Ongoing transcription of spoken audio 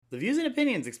The views and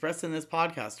opinions expressed in this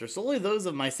podcast are solely those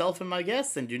of myself and my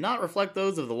guests and do not reflect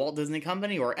those of the Walt Disney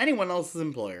Company or anyone else's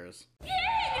employers.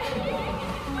 Hey,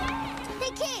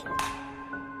 King!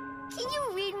 Can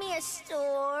you read me a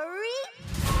story?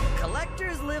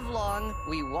 Collectors live long,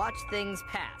 we watch things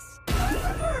pass.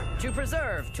 To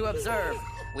preserve, to observe,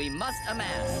 we must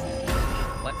amass.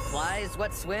 What flies,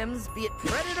 what swims, be it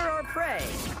predator or prey.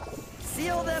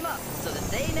 Seal them up so that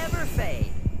they never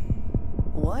fade.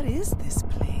 What is this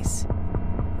place?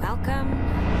 Welcome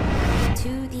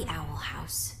to the Owl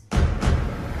House.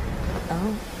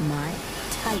 Oh my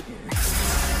Titan.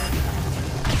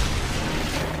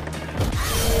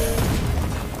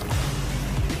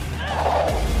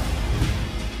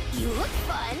 You look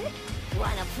fun.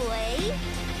 Wanna play?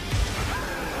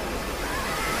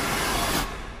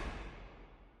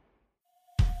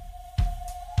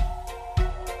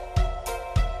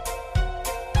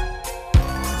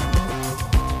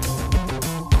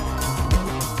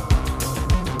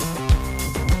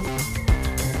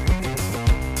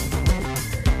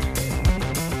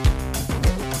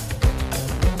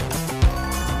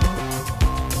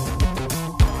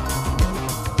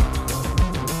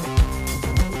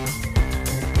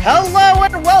 Hello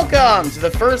and welcome to the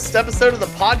first episode of the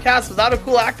podcast without a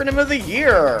cool acronym of the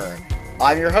year.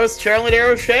 I'm your host,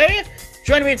 Chandler.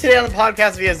 Joining me today on the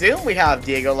podcast via Zoom, we have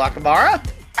Diego Lacamara.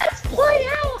 Let's play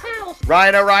Owl House!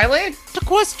 Ryan O'Reilly.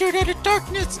 Sequestered out of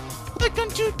darkness, like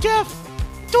unto death,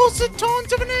 dulcet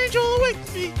tones of an angel awake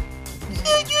me.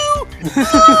 Did you?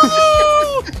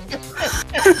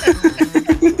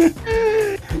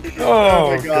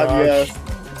 Oh my god,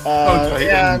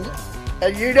 yes.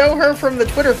 And you know her from the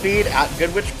Twitter feed at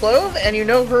GoodWitchClove, and you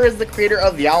know her as the creator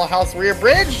of the Owl House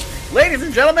Reabridged. Ladies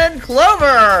and gentlemen,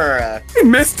 Clover! We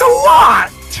missed a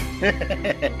lot!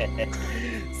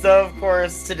 So, of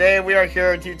course, today we are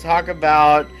here to talk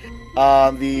about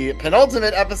the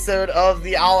penultimate episode of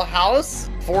the Owl House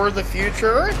for the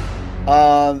future.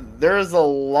 There's a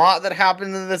lot that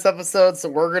happened in this episode, so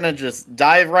we're gonna just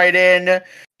dive right in.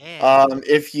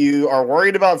 If you are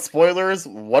worried about spoilers,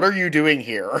 what are you doing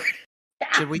here?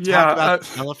 Should we talk about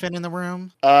the elephant in the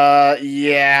room?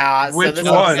 Yeah. Which so this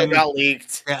one? episode got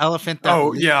leaked. The elephant that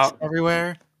leaks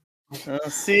everywhere?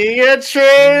 See your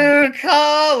true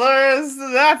colors.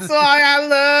 That's why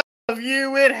I love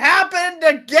you. It happened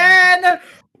again.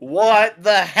 What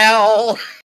the hell?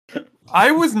 I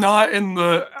was not in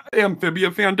the Amphibia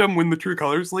fandom when the True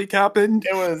Colors leak happened.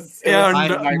 And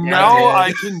now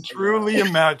I can truly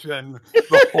imagine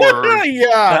the horror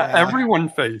that everyone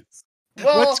faced.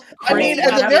 Well, I mean,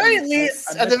 at the very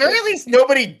least,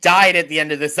 nobody died at the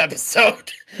end of this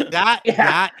episode. That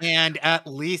and at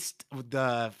least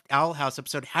the Owl House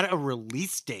episode had a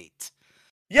release date.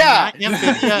 Yeah.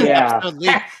 Episode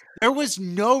leaked. There was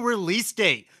no release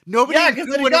date. Nobody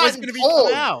knew when it was going to be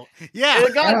come out. Yeah,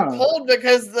 it got pulled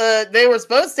because they were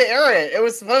supposed to air it. It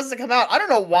was supposed to come out. I don't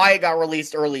know why it got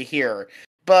released early here,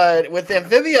 but with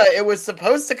Amphibia, it was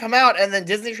supposed to come out, and then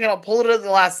Disney Channel pulled it at the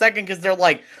last second because they're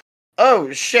like,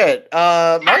 "Oh shit,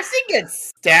 Marcy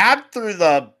gets stabbed through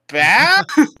the back.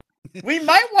 We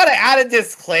might want to add a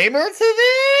disclaimer to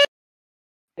this."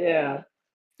 Yeah.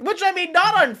 Which, I mean,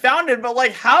 not unfounded, but,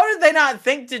 like, how did they not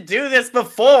think to do this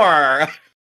before?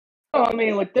 Oh, I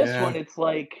mean, with this one, it's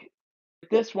like,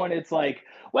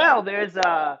 well, there's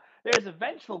a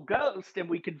vengeful ghost, and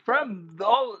we confirm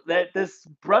that this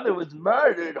brother was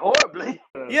murdered horribly.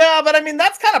 Yeah, but I mean,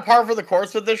 that's kind of par for the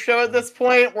course with this show at this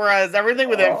point, whereas everything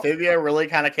with Amphibia really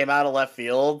kind of came out of left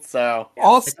field, so...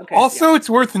 Also, it's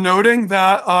worth noting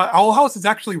that Owl House is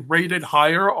actually rated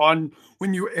higher on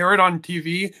when you air it on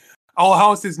TV. Owl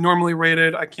House is normally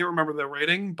rated, I can't remember the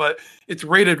rating, but it's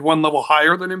rated one level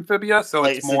higher than Amphibia, so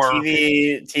it's more...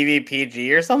 TV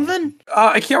PG or something?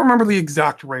 I can't remember the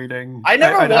exact rating. I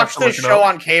never watched this show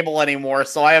on cable anymore,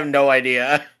 so I have no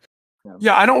idea.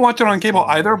 Yeah, I don't watch it on cable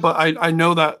either, but I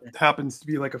know that happens to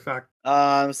be like a fact.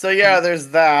 So yeah, there's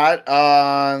that.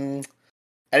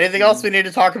 Anything else we need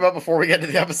to talk about before we get to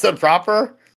the episode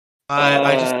proper?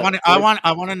 I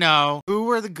want to know, who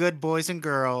were the good boys and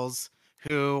girls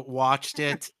who watched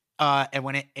it and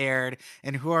when it aired,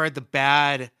 and who are the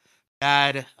bad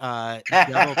devil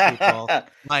people?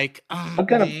 Like, I'm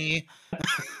gonna be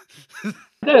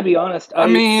honest. I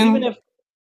mean, even if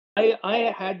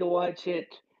I had to watch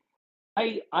it,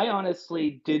 I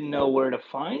honestly didn't know where to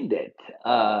find it.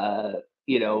 The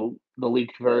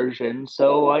leaked version,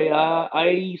 so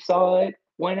I saw it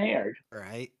when aired.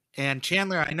 Right. And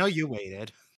Chandler, I know you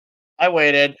waited. I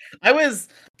waited.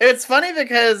 It's funny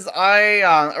because I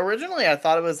originally I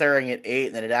thought it was airing at 8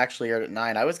 and then it actually aired at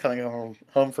 9. I was coming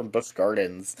home from Busch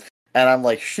Gardens and I'm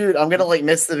like, shoot, I'm gonna like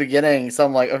miss the beginning. So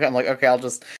I'm like, okay, I'll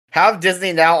just have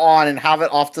Disney Now on and have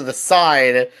it off to the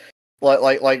side,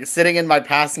 like sitting in my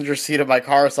passenger seat of my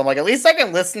car. So I'm like, at least I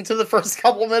can listen to the first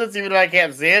couple minutes, even if I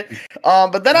can't see it.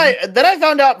 But then I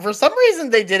found out for some reason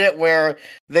they did it where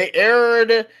they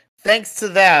aired Thanks to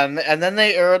Them, and then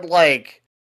they aired like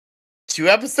 2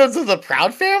 episodes of The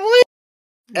Proud Family,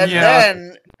 and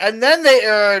then they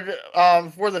aired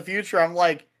For the Future. I'm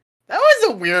like, that was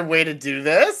a weird way to do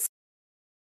this.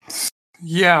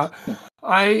 Yeah,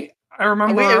 I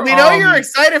remember. We know you're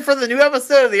excited for the new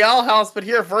episode of the Owl House, but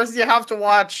here first you have to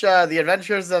watch The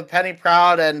Adventures of Penny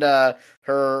Proud and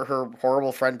her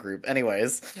horrible friend group.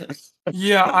 Anyways,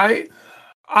 yeah,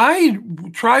 I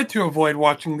tried to avoid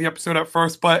watching the episode at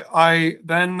first, but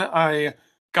I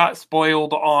got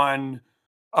spoiled on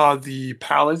the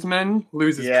Palisman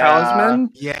loses Palisman.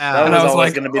 Yeah, and I was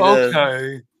like, going to be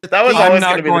okay. That was always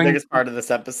going to be the biggest part of this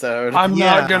episode. I'm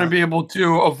not going to be able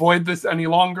to avoid this any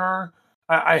longer.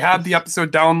 I had the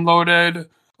episode downloaded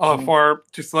for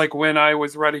just like when I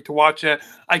was ready to watch it.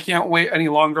 I can't wait any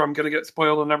longer. I'm going to get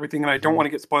spoiled on everything, and I don't want to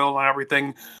get spoiled on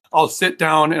everything. I'll sit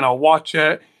down and I'll watch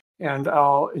it, and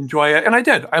I'll enjoy it. And I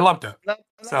did. I loved it.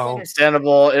 That's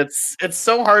understandable. It's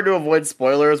so hard to avoid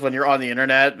spoilers when you're on the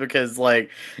internet because, like,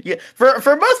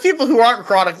 for most people who aren't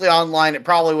chronically online, it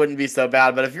probably wouldn't be so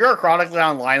bad. But if you're chronically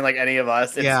online, like any of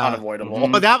us, it's unavoidable.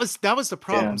 Mm-hmm. But that was the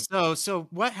problem. Yeah. So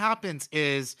what happens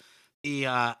is the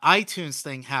iTunes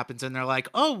thing happens, and they're like,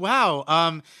 "Oh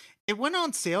wow, it went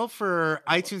on sale for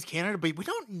iTunes Canada, but we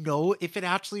don't know if it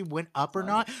actually went up or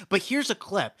not. But here's a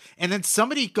clip," and then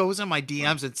somebody goes on my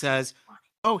DMs and says,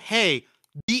 "Oh hey,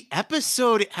 the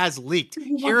episode has leaked.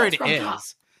 Here it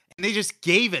is." And they just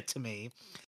gave it to me.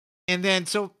 And then,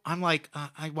 so I'm like,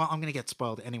 I'm going to get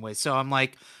spoiled anyway. So I'm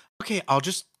like, okay, I'll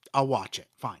watch it.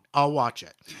 Fine. I'll watch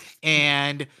it.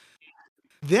 And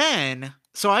then,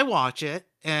 so I watch it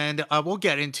and we'll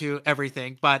get into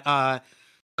everything. But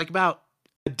like about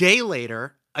a day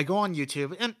later, I go on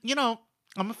YouTube and,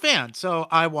 I'm a fan, so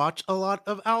I watch a lot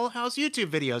of Owl House YouTube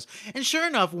videos. And sure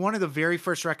enough, one of the very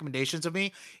first recommendations of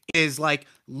me is like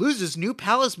Luz's new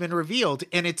Palisman revealed,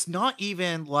 and it's not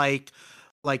even like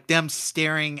them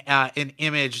staring at an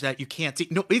image that you can't see.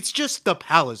 No, it's just the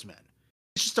Palisman.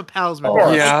 It's just a Palisman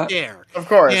right there. Of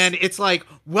course. And it's like,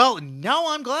 well,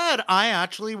 now I'm glad I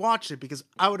actually watched it because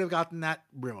I would have gotten that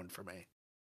ruined for me.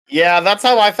 Yeah, that's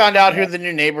how I found out who the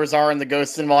new neighbors are in the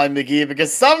Ghost and Molly McGee,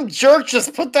 because some jerk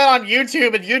just put that on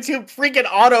YouTube and YouTube freaking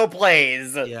auto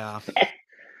plays. Yeah.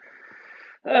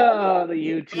 Oh, the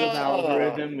YouTube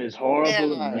algorithm is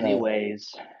horrible in many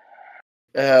ways.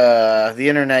 The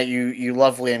internet, you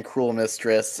lovely and cruel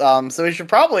mistress. So we should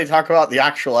probably talk about the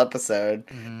actual episode.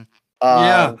 Mm-hmm.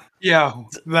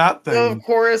 That thing. So of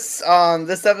course,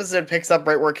 this episode picks up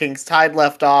right where King's Tide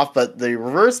left off, but the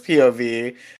reverse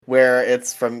POV, where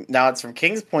it's from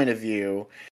King's point of view,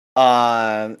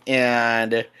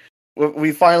 and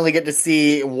we finally get to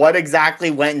see what exactly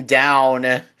went down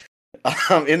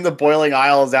in the Boiling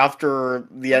Isles after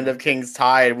the end of King's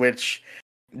Tide, which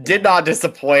did not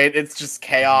disappoint. It's just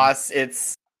chaos. I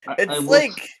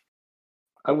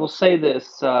will say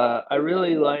this. I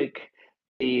really like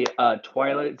the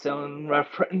Twilight Zone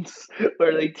reference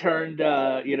where they turned,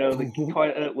 the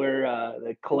Twilight, where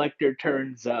the collector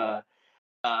turns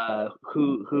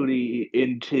Hootie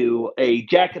into a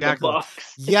Jack in the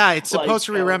Box. Yeah, it's supposed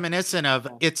to be reminiscent of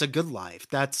It's a Good Life.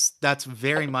 That's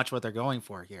very much what they're going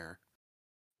for here.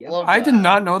 I did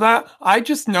not know that. I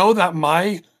just know that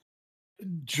my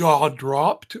jaw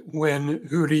dropped when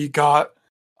Hootie got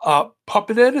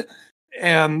puppeted.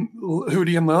 And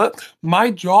Hootie and Lilith,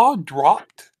 my jaw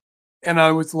dropped, and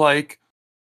I was like,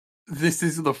 "This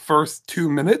is the first 2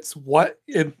 minutes. What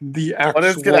in the actual? What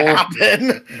is going to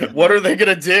happen? What are they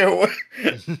going to do?"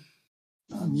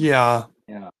 Yeah.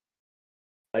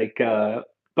 Like,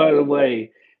 by the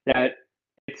way, that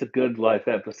It's a Good Life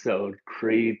episode,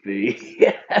 creepy.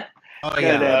 Oh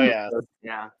yeah.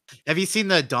 Yeah. Have you seen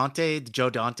the Joe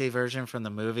Dante version from the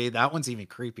movie? That one's even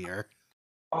creepier.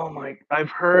 Oh my! I've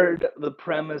heard the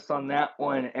premise on that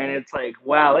one, and it's like,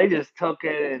 wow, they just took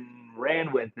it and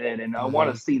ran with it, and I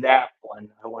want to see that one.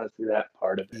 I want to see that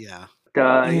part of it. Yeah.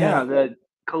 The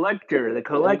collector. The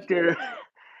collector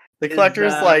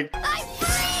is like, I'm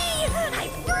free! I'm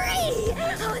free!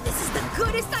 Oh, this is the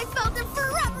goodest I felt in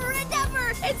forever and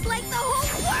ever! It's like the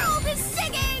whole world is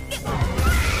singing!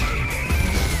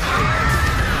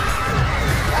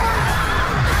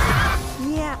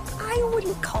 Yeah, I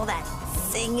wouldn't call that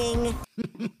singing.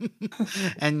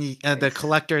 And the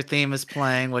collector theme is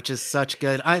playing, which is such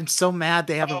good. I'm so mad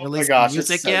they haven't released gosh,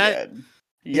 music it's so yet. Good.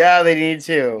 Yeah, they need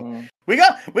to.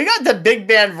 We got the big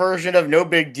band version of No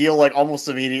Big Deal like almost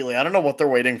immediately. I don't know what they're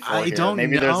waiting for I here. don't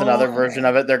Maybe know. there's another version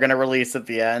of it they're gonna release at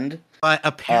the end. But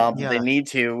apparently, they need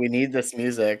to. We need this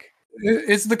music.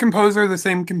 Is the composer the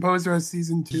same composer as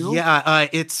season 2? Yeah,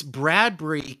 it's Brad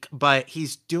Breek, but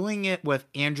he's doing it with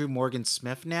Andrew Morgan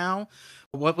Smith now.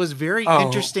 What was very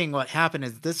interesting, what happened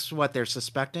is this is what they're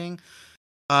suspecting.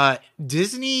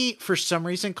 Disney, for some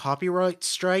reason, copyright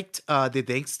striked the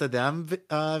Thanks to Them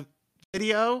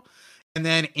video, and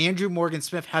then Andrew Morgan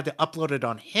Smith had to upload it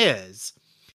on his.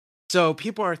 So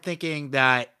people are thinking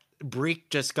that Breek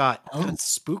just got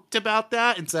spooked about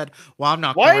that and said, well, I'm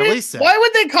not going to release it. Why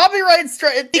would they copyright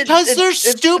strike? Because they're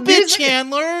stupid,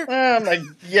 Chandler.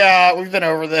 Yeah, we've been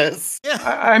over this. Yeah.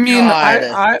 I mean,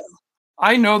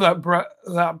 I know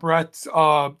that Brett's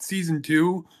season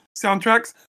 2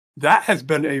 soundtracks, that has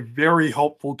been a very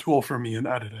helpful tool for me in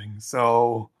editing.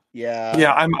 So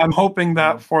yeah, I'm hoping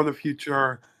that for the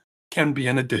future can be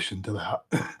an addition to that.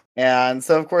 And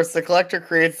so, of course, the Collector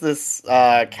creates this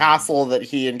castle that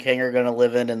he and King are going to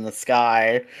live in the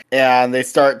sky. And they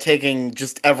start taking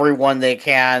just everyone they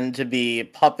can to be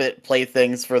puppet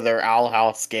playthings for their Owl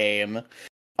House game.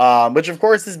 Which, of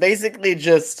course, is basically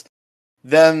just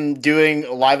them doing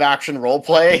live-action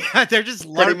roleplay. Yeah, they're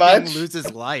just pretty much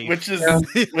loses life. Which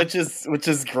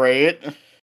is great.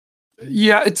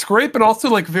 Yeah, it's great, but also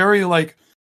like very like,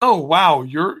 oh wow,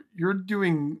 you're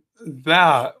doing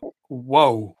that.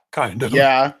 Whoa, kind of.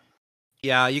 Yeah.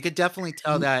 Yeah, you could definitely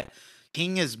tell that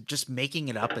King is just making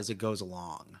it up as it goes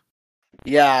along.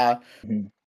 Yeah.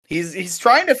 He's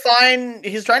trying to find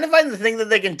the thing that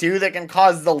they can do that can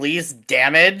cause the least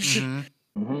damage. Mm-hmm.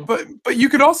 But you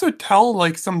could also tell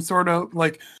like some sort of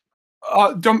like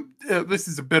this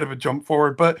is a bit of a jump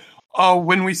forward, but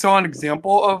when we saw an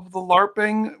example of the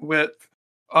LARPing with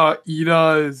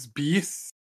Ida's beasts,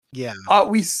 yeah,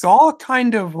 we saw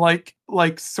kind of like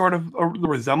sort of a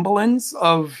resemblance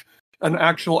of an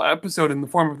actual episode in the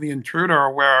form of The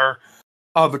Intruder, where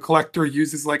the Collector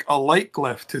uses like a light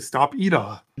glyph to stop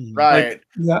Ida. Right. Like,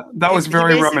 yeah, that was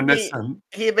very reminiscent.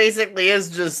 He basically is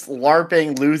just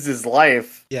LARPing Luz's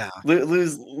life. Yeah.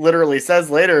 Luz literally says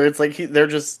later, it's like they're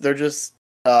just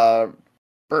doing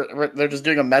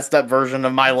a messed up version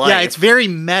of my life. Yeah, it's very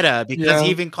meta because he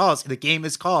even calls the game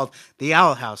is called The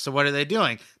Owl House. So what are they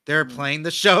doing? They're playing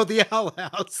the show The Owl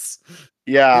House.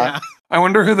 Yeah. I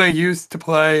wonder who they used to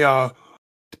play all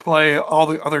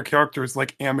the other characters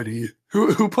like Amity.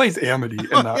 Who plays Amity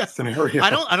in that scenario? I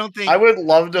don't think I would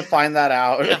love to find that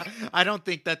out. Yeah, I don't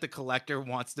think that the Collector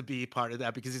wants to be part of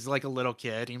that because he's like a little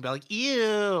kid. He'd be like,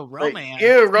 ew, romance. Like,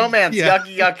 ew, romance,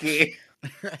 yucky, yucky.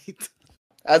 Right.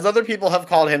 As other people have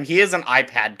called him, he is an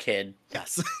iPad kid.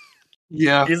 Yes.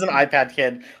 Yeah. He's an iPad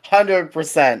kid.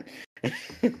 100%.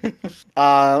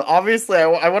 Obviously,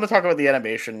 I want to talk about the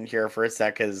animation here for a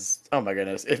sec, because oh my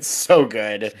goodness, it's so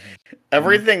good.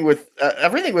 Everything with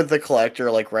the Collector,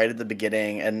 like right at the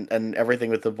beginning, and everything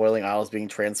with the Boiling Isles being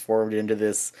transformed into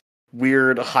this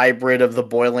weird hybrid of the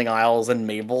Boiling Isles and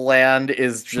Mableland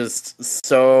is just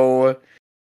so.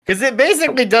 Because it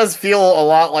basically does feel a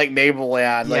lot like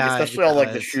Mableland, like especially all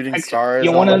like the shooting stars.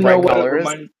 You want to know what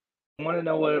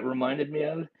it reminded me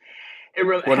of?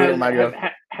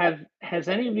 Has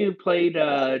any of you played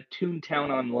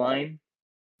Toontown Online?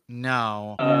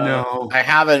 No. No. I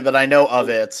haven't, but I know of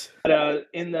it. But,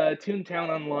 in the Toontown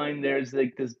Online, there's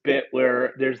like this bit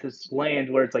where there's this land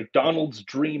where it's like Donald's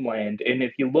Dreamland, and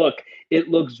if you look, it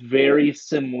looks very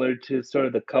similar to sort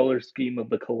of the color scheme of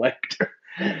the Collector.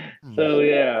 So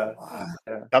yeah.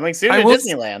 Coming soon to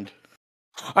Disneyland.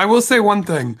 I will say one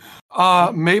thing.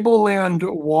 Mableland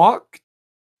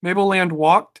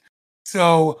walked.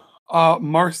 So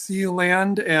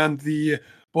Marcyland and the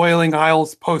Boiling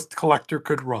Isles post Collector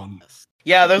could run.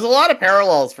 Yeah, there's a lot of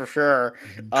parallels for sure.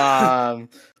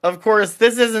 Of course,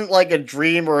 this isn't like a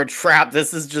dream or a trap.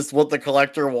 This is just what the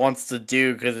Collector wants to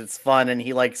do because it's fun and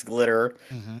he likes glitter.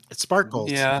 Mm-hmm. It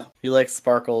sparkles. Yeah. He likes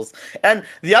sparkles. And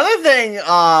the other thing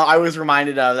I was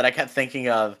reminded of that I kept thinking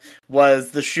of was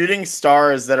the shooting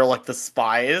stars that are like the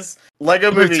spies.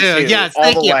 Lego Movie 2, yes,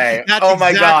 all the way. That's oh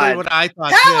my exactly god. what I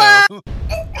thought too.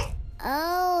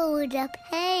 Oh, the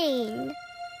pain.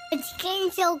 It's getting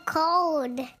so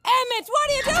cold. Emmett, what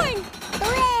are you doing?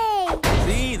 Hooray!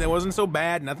 See, that wasn't so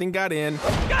bad. Nothing got in.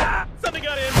 Ah, something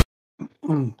got in.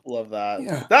 Love that.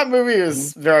 Yeah. That movie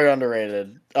is very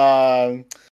underrated. I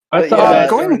thought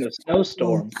going a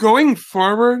snowstorm. Going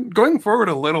forward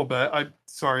a little bit. I'm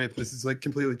sorry if this is like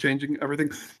completely changing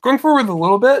everything. Going forward a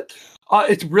little bit,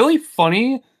 it's really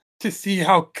funny to see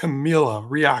how Camila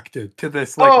reacted to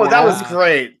this. Like, that was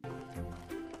great.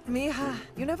 Mija,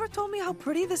 you never told me how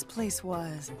pretty this place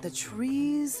was. The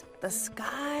trees, the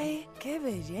sky. ¡Qué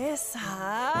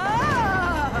belleza!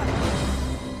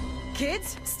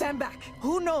 Kids, stand back.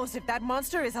 Who knows if that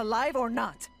monster is alive or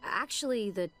not?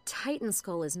 Actually, the Titan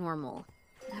skull is normal.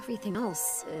 Everything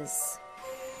else is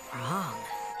wrong.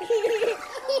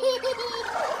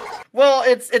 Well,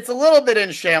 it's a little bit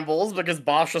in shambles because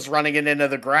Bosch was running it into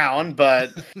the ground,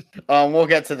 but we'll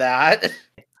get to that.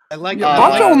 I like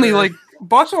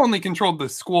Bosch only controlled the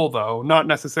school though, not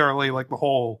necessarily like the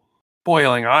whole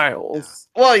Boiling Isles.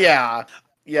 Well, yeah,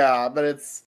 but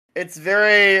it's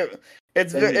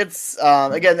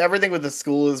again, everything with the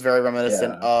school is very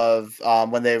reminiscent of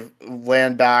when they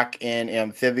land back in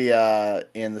Amphibia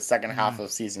in the second half of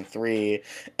season 3,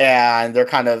 and they're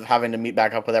kind of having to meet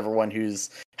back up with everyone who's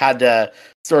had to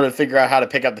sort of figure out how to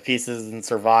pick up the pieces and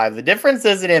survive. The difference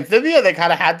is in Amphibia they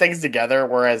kind of had things together,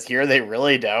 whereas here they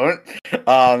really don't.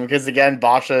 Because again,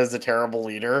 Basha is a terrible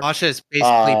leader. Basha is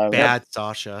basically bad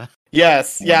Sasha.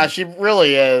 Yes, yeah, she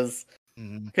really is.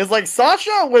 Because, like,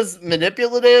 Sasha was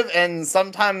manipulative and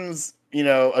sometimes,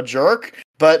 a jerk,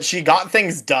 but she got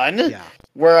things done. Yeah.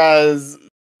 Whereas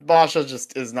Basha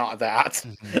just is not that.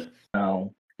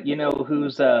 No. You know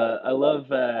who's, I love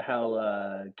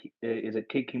how, is it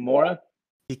Kikimora?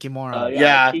 Kikimora.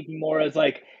 Yeah. Kikimora is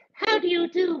like, how do you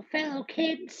do, fellow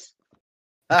kids?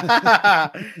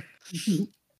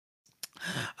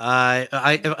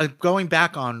 I going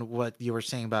back on what you were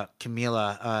saying about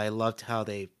Camila, I loved how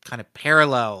they kind of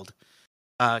paralleled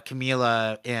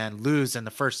Camila and Luz in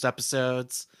the first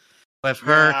episodes with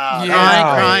her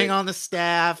crying on the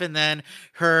staff, and then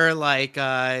her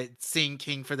seeing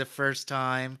King for the first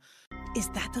time. Is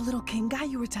that the little king guy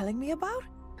you were telling me about?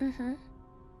 Mm-hmm.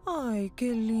 Ay,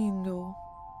 qué lindo.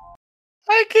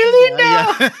 Hi,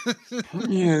 Kilina!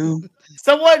 Yeah.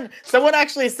 Someone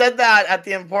actually said that at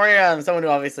the Emporium. Someone who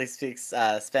obviously speaks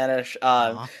Spanish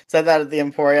said that at the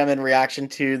Emporium in reaction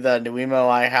to the Nuimo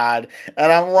I had,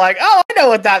 and I'm like, oh, I know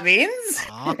what that means.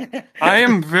 I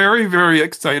am very, very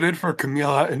excited for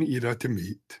Camila and Ida to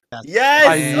meet.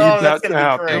 Yes, that's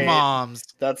gonna be great. Moms,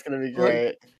 that's gonna be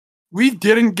great. We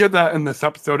didn't get that in this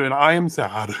episode, and I am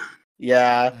sad.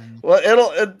 Yeah, well,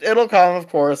 it'll come, of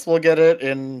course. We'll get it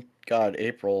in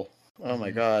April. Oh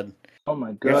my god. Oh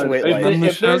my god.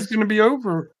 The show's gonna be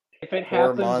over. If it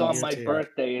happens on my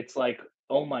birthday, it's like,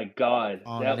 oh my god,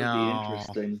 that would be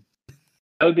interesting.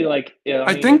 I would be like,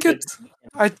 I think it's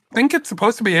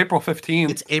supposed to be April 15th.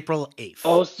 It's April 8th.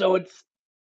 Oh, so it's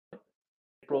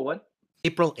April what?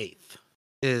 April 8th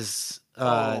is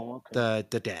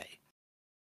the day.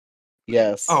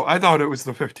 Yes. Oh, I thought it was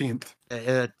the 15th.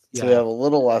 So we have a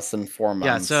little less than 4 months.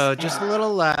 Yeah, so just a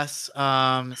little less.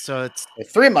 So it's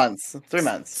 3 months. 3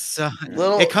 months. So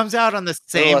it comes out on the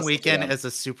same weekend as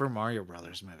the Super Mario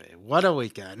Brothers movie. What a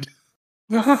weekend!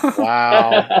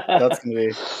 Wow, that's gonna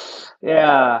be.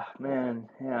 Yeah, man.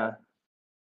 Yeah,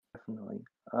 definitely.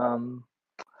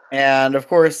 And of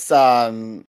course,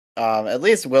 at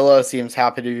least Willow seems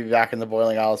happy to be back in the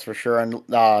Boiling Isles for sure. And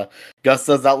Gus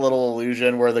does that little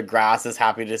illusion where the grass is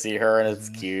happy to see her, and it's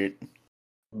cute.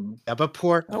 Yeah, but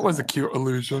that was a cute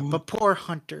illusion. But poor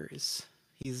Hunter's,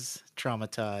 he's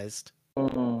traumatized.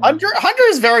 Hunter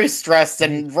is very stressed,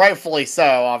 and rightfully so.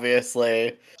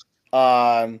 Obviously,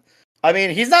 I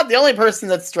mean, he's not the only person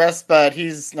that's stressed, but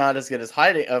he's not as good as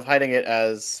hiding it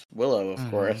as Willow,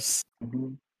 of course.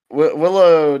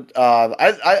 Willow,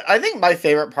 I think my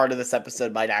favorite part of this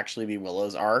episode might actually be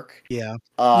Willow's arc. Yeah.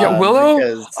 Willow,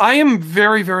 because... I am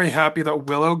very, very happy that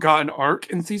Willow got an arc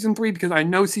in season 3 because I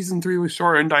know season 3 was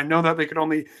shortened. I know that they could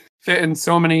only fit in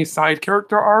so many side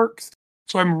character arcs.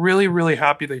 So I'm really, really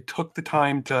happy they took the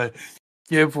time to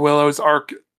give Willow's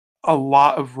arc a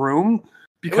lot of room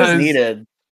because it was needed.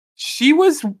 She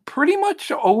was pretty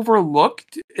much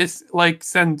overlooked. It's like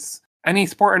since Any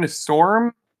Sport in a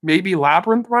Storm. Maybe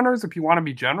Labyrinth Runners, if you want to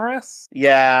be generous.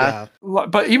 Yeah.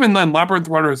 But even then, Labyrinth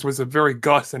Runners was a very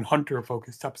Gus and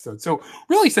Hunter-focused episode. So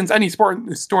really, since Any Sport in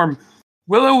the Storm,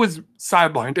 Willow was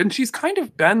sidelined. And she's kind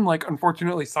of been,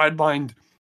 unfortunately, sidelined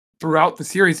throughout the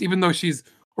series, even though she's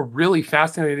a really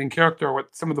fascinating character with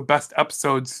some of the best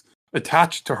episodes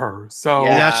attached to her. So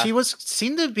yeah, she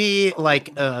seemed to be,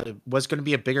 was going to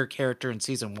be a bigger character in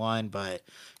season 1, but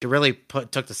it really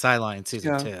took the sideline in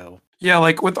season 2. Yeah,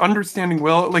 with understanding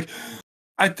Willow,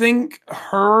 I think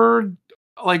her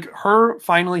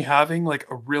finally having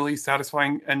a really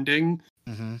satisfying ending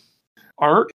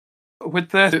arc with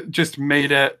this, it just made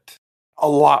the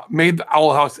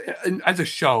Owl House as a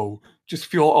show just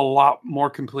feel a lot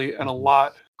more complete and a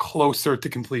lot closer to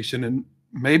completion, and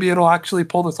maybe it'll actually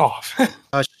pull this off.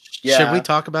 Should we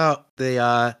talk about the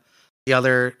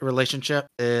other relationship,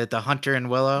 the Hunter and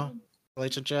Willow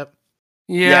relationship?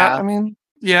 Yeah, I mean,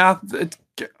 Yeah,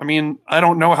 I mean, I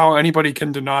don't know how anybody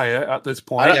can deny it at this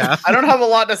point. I don't have a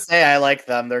lot to say. I like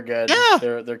them. They're good.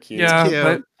 Yeah. They're cute. Yeah, cute.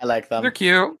 but I like them. they're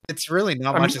cute. It's really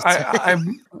not much to say.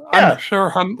 I'm sure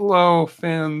Huntlow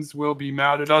fans will be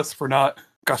mad at us for not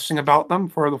gushing about them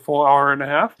for the full hour and a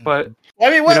half, but I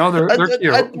mean, what, they're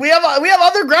cute. we have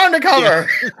other ground to cover.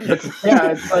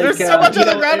 Yeah, it's like There's so much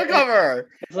other ground to cover.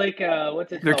 It's like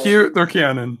what's it They're called? cute. They're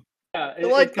canon. Yeah, I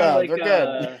like it's kinda them. They're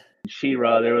good.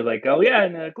 She-Ra, they were like, oh yeah,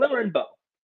 and Glimmer and Bow.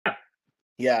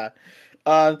 Yeah.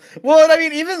 Well, I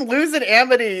mean, even Luz and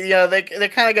Amity, they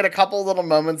kind of get a couple little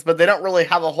moments, but they don't really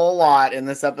have a whole lot in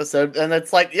this episode. And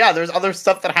it's like, yeah, there's other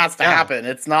stuff that has to happen.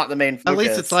 It's not the main focus. At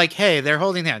least it's like, hey, they're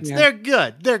holding hands. Yeah. They're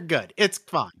good. They're good. It's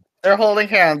fine. They're holding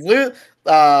hands.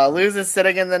 Luz is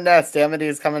sitting in the nest. Amity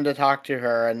is coming to talk to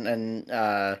her and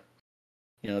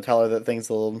tell her that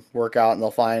things will work out and they'll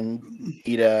find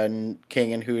Ida and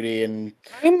King and Hootie and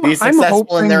be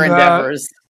successful in their endeavors.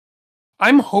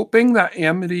 I'm hoping that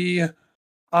Amity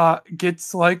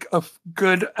gets like a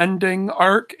good ending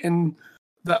arc in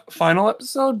the final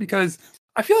episode, because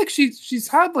I feel like she's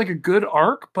had like a good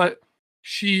arc, but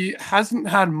she hasn't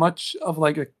had much of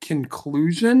like a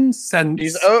conclusion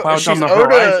since Clouds on the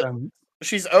Horizon.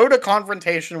 She's owed a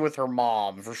confrontation with her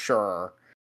mom for sure.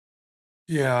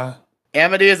 Yeah.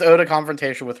 Amity is owed a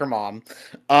confrontation with her mom.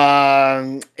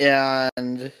 And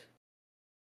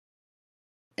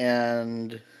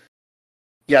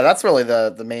yeah, that's really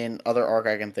the main other arc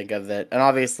I can think of that. And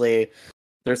obviously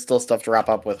there's still stuff to wrap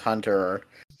up with Hunter.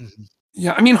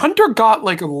 Yeah, I mean Hunter got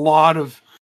like a lot of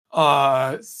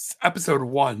episode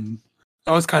 1.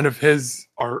 That was kind of his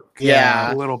arc.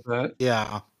 Yeah. A little bit.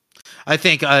 Yeah. I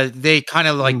think they kind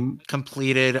of like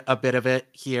completed a bit of it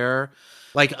here.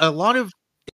 Like a lot of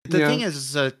the thing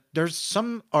is there's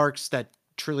some arcs that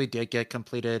truly did get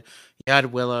completed. You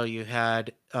had Willow, you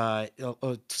had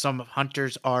some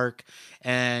Hunter's arc,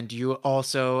 and you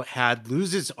also had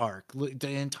Luz's arc. The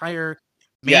entire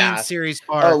main series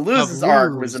arc. Oh, Luz's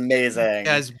arc was amazing.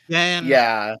 Has been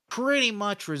pretty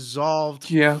much resolved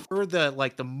for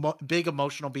the big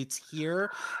emotional beats here,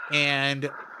 and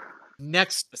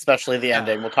especially the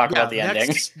ending. We'll talk about the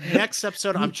ending. Next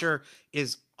episode, I'm sure,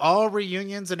 is all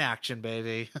reunions and action,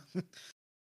 baby.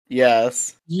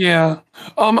 Yes. Yeah.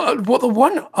 Well, the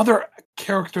one other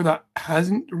character that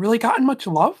hasn't really gotten much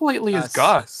love lately is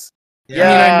Gus. Yeah. I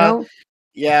mean, I know.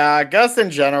 Yeah, Gus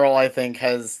in general, I think,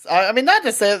 has... I mean, not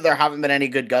to say that there haven't been any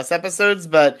good Gus episodes,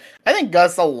 but I think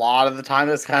Gus, a lot of the time,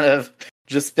 has kind of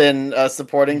just been a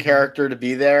supporting character to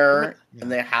be there,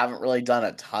 and they haven't really done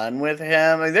a ton with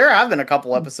him. Like, there have been a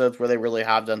couple episodes where they really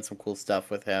have done some cool stuff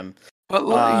with him. But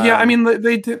yeah, I mean,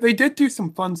 they did do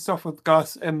some fun stuff with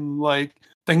Gus, and like,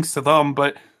 thanks to them,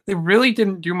 but they really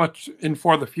didn't do much in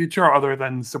For the Future other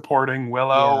than supporting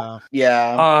Willow.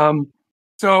 Yeah.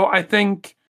 So I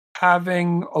think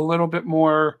having a little bit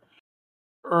more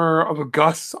of a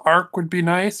Gus arc would be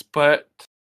nice, but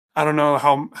I don't know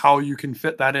how you can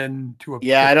fit that into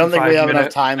a I don't think we have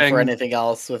enough time thing. for anything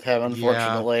else with him,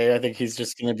 unfortunately. Yeah. I think he's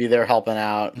just going to be there helping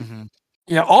out. Mm-hmm.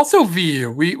 Yeah, also V.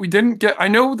 We didn't get... I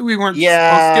know we weren't supposed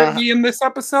to get V in this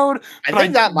episode. I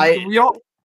think that might... We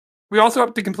also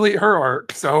have to complete her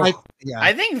arc, so...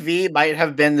 I think V might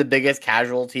have been the biggest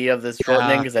casualty of this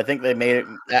shortening, because I think they made it...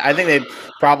 I think they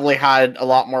probably had a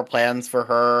lot more plans for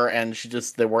her, and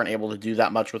they weren't able to do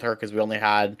that much with her, because we only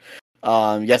had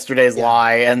Yesterday's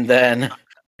Lie, and then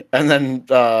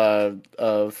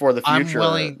For the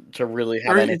Future to really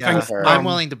have anything with her. I'm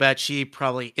willing to bet she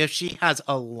probably... If she has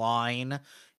a line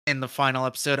in the final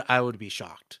episode, I would be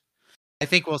shocked. I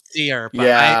think we'll see her, but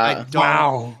I don't...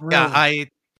 Wow. Really? Yeah,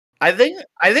 I think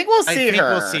we'll see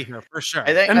her. We'll see her for sure.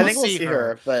 I think we'll see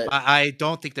her, but I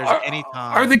don't think there's any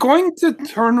time. Are they going to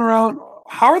turn around?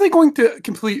 How are they going to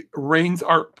complete Rain's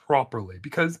arc properly?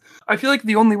 Because I feel like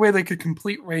the only way they could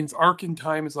complete Rain's arc in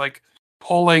time is like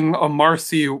pulling a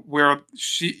Marcy where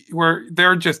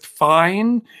they're just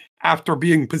fine after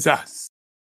being possessed,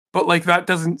 but like that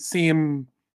doesn't seem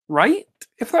right,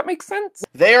 if that makes sense.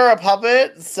 They are a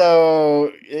puppet,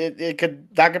 so that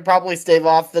could probably stave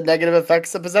off the negative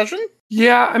effects of possession.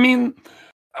 Yeah, I mean,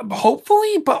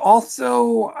 hopefully, but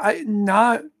also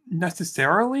not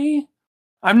necessarily.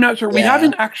 I'm not sure. We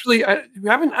haven't actually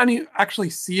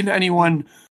seen anyone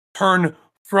turn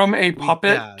from a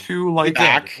puppet to like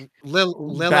back.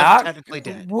 Lilith technically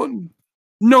did.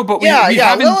 No, but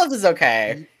Lilith is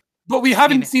okay. But we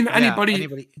haven't seen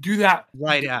anybody do that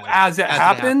as it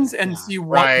happens and see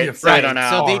what the effects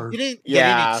are. So they didn't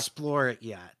explore it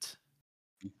yet.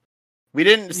 We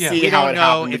didn't see how it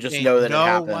happened. We just know that it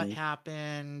happened. What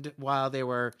happened while they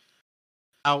were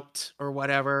out or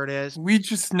whatever it is. We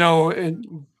just know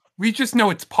we just know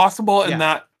it's possible and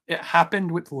that it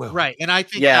happened with Lilith. Right, and I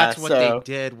think that's what they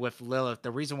did with Lilith.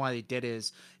 The reason why they did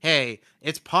is, hey,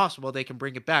 it's possible they can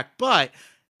bring it back. But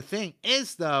the thing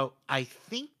is, though, I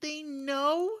think they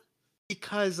know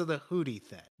because of the Hootie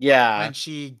thing. Yeah. When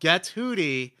she gets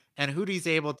Hootie, and Hootie's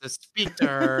able to speak to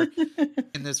her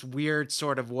in this weird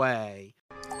sort of way.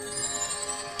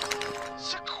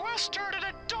 Sequestered in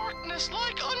a darkness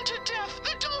like unto death,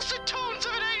 the dulcet tones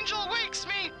of an angel wakes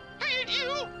me. Be it you,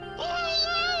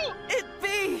 Lulu! It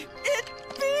be!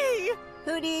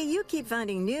 Hootie, you keep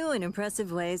finding new and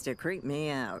impressive ways to creep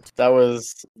me out. That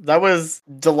was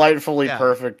delightfully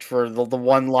perfect for the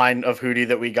one line of Hootie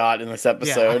that we got in this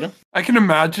episode. Yeah. I can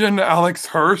imagine Alex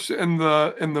Hirsch in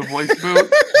the voice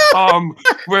booth,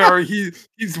 where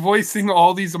he's voicing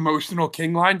all these emotional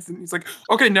King lines, and he's like,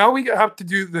 "Okay, now we have to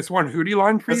do this one Hootie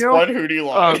line for you. One Hootie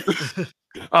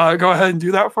line. Go ahead and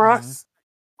do that for us.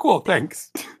 Cool,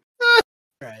 thanks."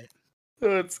 Right.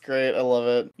 It's great. I love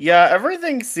it. Yeah,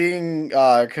 everything seeing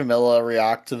Camilla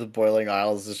react to the boiling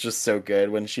isles is just so good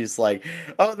when she's like,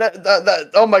 "Oh, that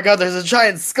oh my god, there's a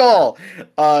giant skull.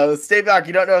 Stay back.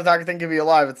 You don't know if that thing can be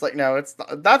alive." It's like, no, it's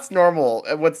not, that's normal.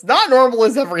 What's not normal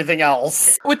is everything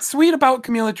else. What's sweet about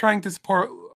Camilla trying to support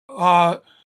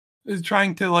is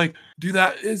trying to like do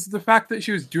that is the fact that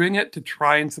she was doing it to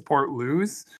try and support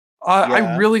Luz.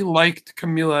 I really liked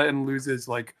Camilla and Luz's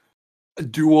like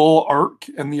dual arc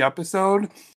in the episode,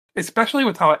 especially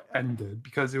with how it ended,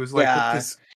 because it was like with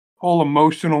this whole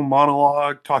emotional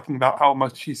monologue talking about how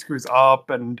much she screws up,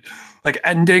 and like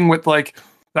ending with like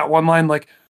that one line like,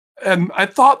 and I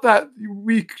thought that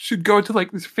we should go to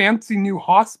like this fancy new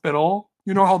hospital.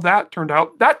 You know how that turned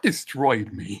out? That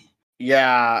destroyed me.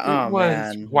 Yeah.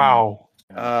 Man. Wow.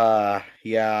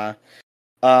 Yeah.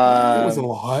 It was a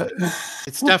lot.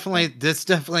 It's definitely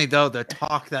though the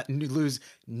talk that Luz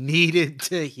needed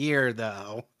to hear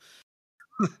though.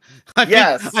 I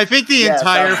think the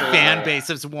entire fan base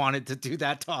has wanted to do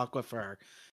that talk with her.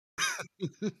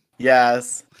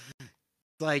 Yes.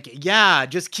 Like, yeah,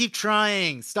 just keep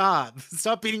trying. Stop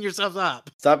beating yourself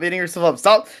up. Stop beating yourself up.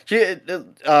 Stop.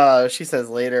 She says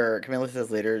later, Camilla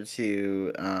says later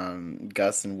to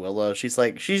Gus and Willow, she's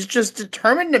like, she's just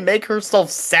determined to make herself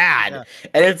sad. Yeah.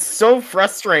 And it's so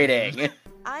frustrating.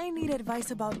 I need advice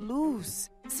about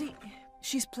Luz. See,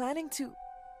 she's planning to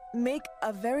make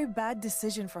a very bad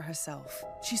decision for herself.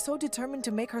 She's so determined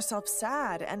to make herself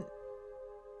sad, and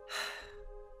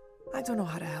I don't know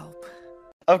how to help.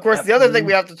 Of course, the other thing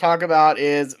we have to talk about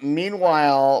is,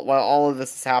 meanwhile, while all of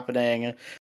this is happening,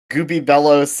 Goopy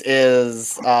Bellows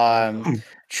is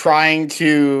trying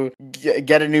to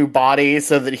get a new body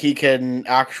so that he can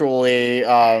actually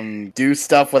do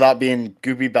stuff without being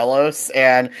Goopy Bellows,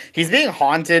 and he's being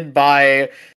haunted by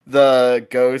the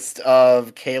ghost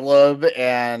of Caleb,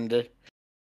 and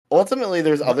ultimately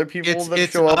there's other people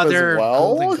that show up as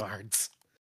well. Golden guards.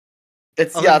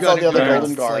 It's all the other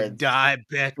golden guards. Like, die,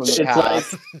 bitch.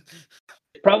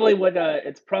 It's probably what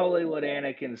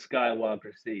Anakin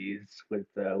Skywalker sees with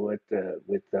all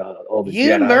the You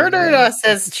Jedi. murdered us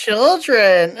as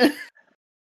children.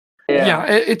 Yeah,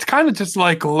 it's kind of just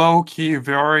like low key,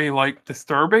 very like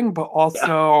disturbing, but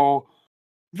also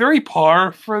very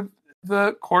par for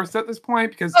the course at this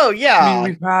point, because I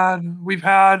mean, we've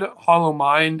had Hollow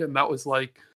Mind, and that was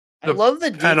like I love the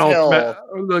detail,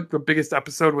 like the biggest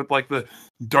episode with like the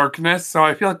darkness. So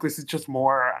I feel like this is just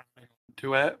more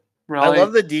to it. Really, I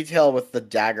love the detail with the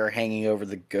dagger hanging over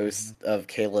the ghost of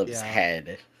Caleb's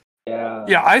head.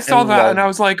 Yeah, I saw that and I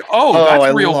was like, "Oh,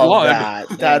 that's real blood."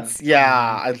 That.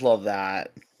 I love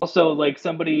that. Also, like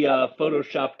somebody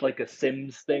photoshopped like a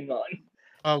Sims thing on.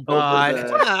 Oh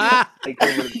god!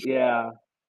 Yeah.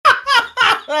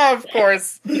 Of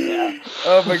course. Yeah.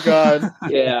 Oh my god.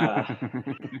 Yeah.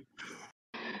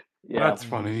 That's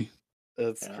funny.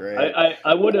 That's great.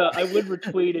 I would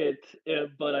retweet it,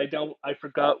 but I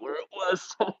forgot where it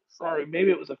was. So sorry. Maybe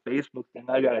it was a Facebook thing.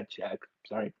 I gotta check.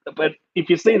 Sorry. But if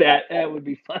you see that would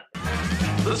be fun.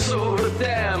 The sword of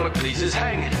Damocles is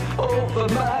hanging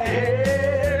over my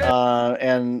head.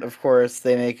 And of course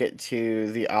they make it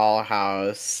to the Owl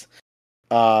House.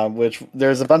 Which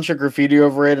there's a bunch of graffiti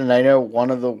over it, and I know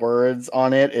one of the words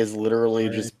on it is literally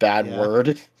just bad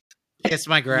word. Kiss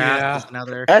my grass.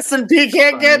 Another S&P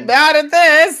can't get mad at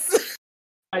this.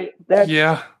 I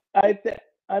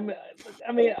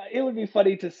mean, it would be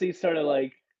funny to see sort of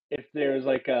like if there's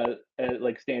like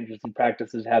like standards and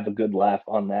practices have a good laugh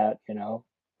on that, you know,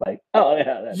 like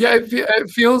it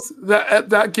feels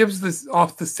that gives this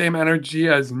off the same energy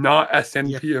as not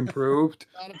SNP improved.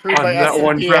 Not approved by that S&P.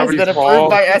 One Gravity Falls. Approved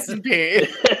by S&P.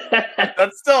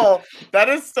 That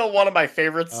is still one of my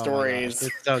favorite Oh my gosh, stories.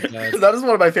 it's so good. That is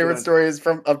one of my favorite stories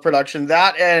of production.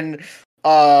 That and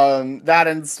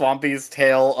Swampy's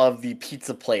tale of the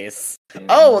pizza place.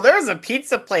 Oh, there's a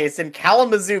pizza place in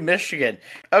Kalamazoo, Michigan.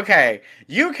 Okay,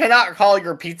 you cannot call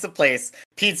your pizza place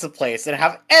and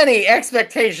have any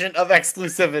expectation of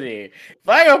exclusivity. If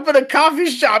I open a coffee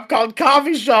shop called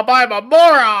Coffee Shop, I'm a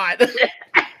moron.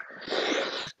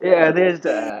 Yeah, there's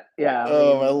yeah.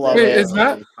 I love Wait, it. is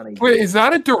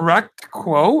that a direct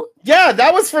quote? Yeah,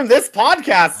 that was from this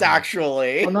podcast,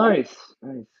 actually. Oh, nice.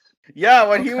 Yeah,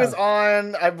 when he was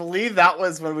on, I believe that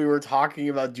was when we were talking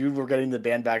about Dude, we're getting the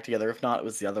band back together. If not, it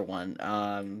was the other one.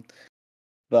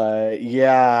 But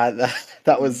yeah,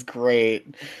 that was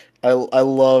great. I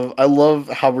love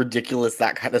how ridiculous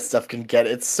that kind of stuff can get.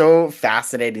 It's so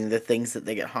fascinating, the things that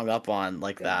they get hung up on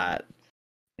like that.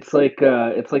 It's like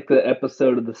the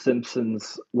episode of The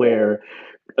Simpsons where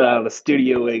the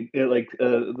studio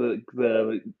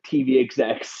the TV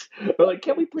execs are like,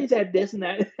 can we please add this and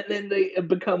that, and then they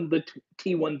become the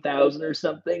T1000 or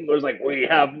something. Where it's like, we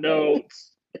have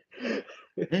notes.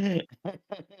 Yeah.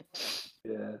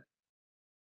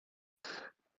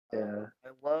 I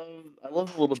love a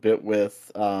little bit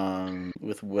with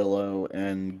Willow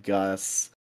and Gus,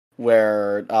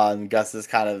 where Gus is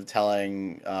kind of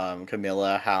telling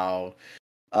Camilla how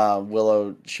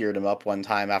Willow cheered him up one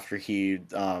time after he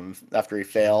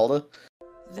failed.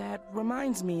 That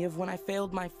reminds me of when I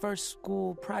failed my first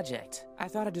school project. I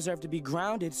thought I deserved to be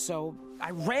grounded, so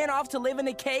I ran off to live in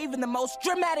a cave in the most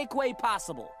dramatic way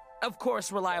possible. Of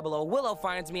course, reliable old Willow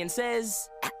finds me and says,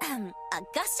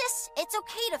 Augustus, it's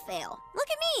okay to fail. Look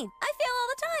at me. I fail all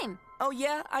the time. Oh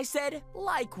yeah? I said,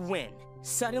 like when?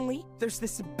 Suddenly, there's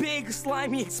this big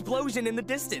slimy explosion in the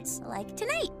distance. Like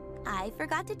tonight. I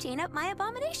forgot to chain up my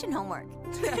abomination homework.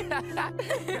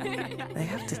 They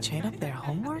have to chain up their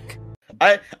homework?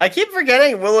 I keep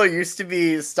forgetting Willow used to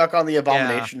be stuck on the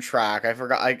abomination track. I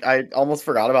forgot. I almost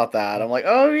forgot about that. I'm like,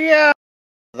 oh yeah,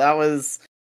 that was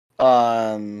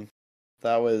the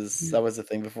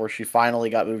thing before she finally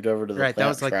got moved over to the right. That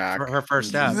was like track. her first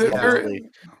step.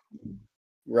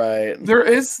 Right. There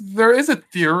is a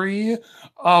theory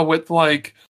with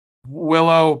like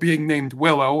Willow being named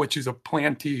Willow, which is a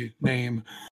planty name,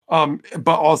 but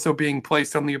also being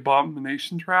placed on the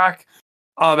abomination track.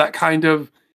 That kind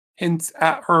of hints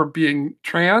at her being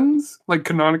trans, like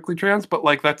canonically trans, but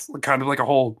like that's kind of like a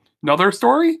whole another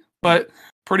story. But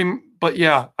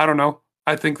yeah, I don't know.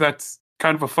 I think that's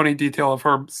kind of a funny detail of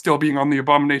her still being on the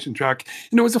abomination track,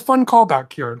 and it was a fun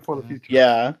callback here for the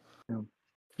future.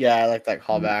 Yeah, I like that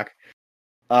callback.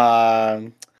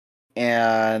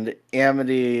 And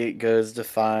Amity goes to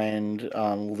find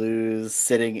Luz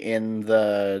sitting in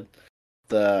the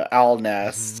owl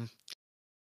nest.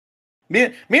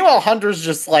 Meanwhile, Hunter's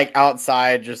just like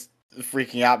outside, just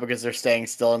freaking out because they're staying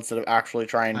still instead of actually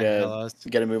trying to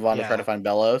get a move on to try to find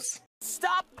Bellows.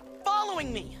 Stop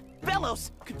following me!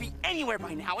 Bellows could be anywhere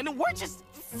by now, and we're just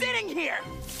sitting here!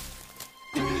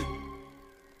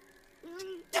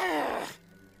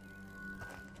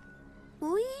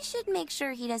 We should make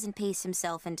sure he doesn't pace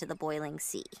himself into the boiling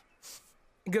sea.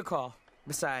 Good call.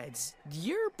 Besides,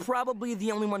 you're probably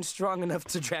the only one strong enough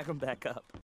to drag him back up.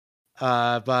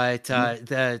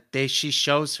 She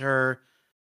shows her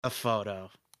a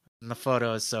photo, and the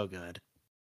photo is so good.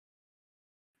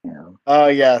 Oh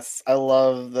yes, I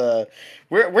love the.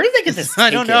 Where did they get this? I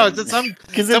don't know. It's some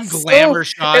glamour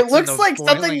shots. It looks like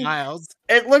something. Aisles.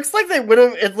 It looks like they would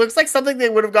have. It looks like something they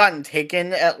would have gotten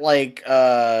taken at like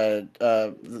a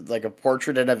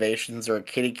Portrait Innovations or a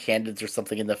Kitty Candids or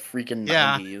something in the freaking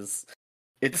 90s.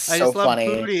 It's so funny.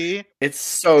 Booty it's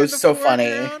so funny.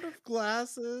 Of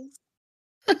glasses.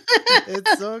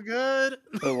 It's so good.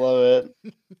 I love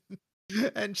it.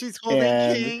 And she's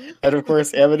holding King. And of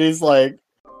course, Amity's like,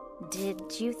 did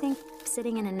you think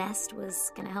sitting in a nest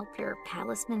was gonna help your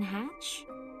palisman hatch?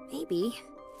 Maybe.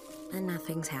 And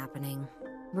nothing's happening.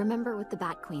 Remember what the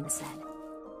Bat Queen said.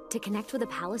 To connect with a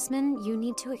palisman, you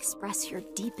need to express your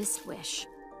deepest wish.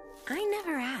 I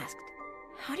never asked.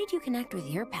 How did you connect with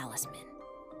your palisman?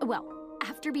 Well,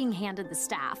 after being handed the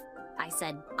staff, I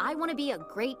said, I want to be a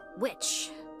great witch.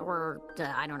 Or,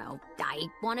 I don't know, I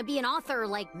want to be an author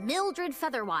like Mildred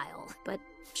Featherwile. But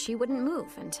she wouldn't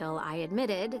move until I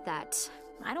admitted that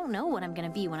I don't know what I'm going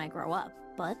to be when I grow up,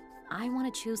 but I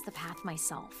want to choose the path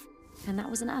myself. And that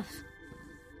was enough.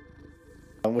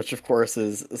 Which, of course,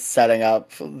 is setting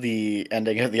up the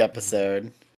ending of the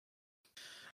episode.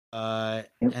 And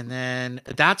then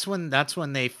that's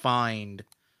when they find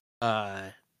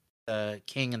the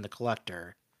King and the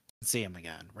Collector and see him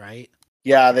again, right?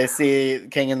 Yeah, they see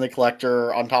King and the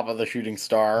Collector on top of the shooting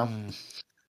star.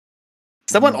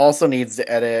 Someone also needs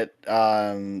to edit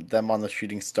them on the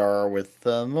shooting star with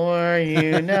 "The More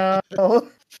You Know."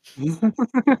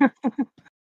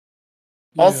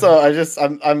 Also, I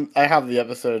have the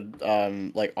episode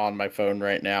like on my phone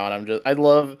right now, and I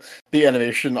love the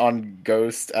animation on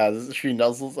Ghost as she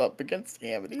nuzzles up against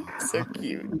Amity. So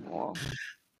cute.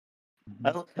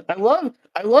 I love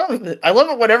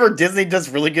it whenever Disney does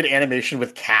really good animation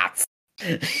with cats.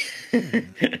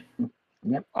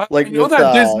 Like I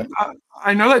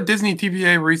know that Disney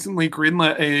TVA recently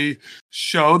greenlit a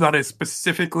show that is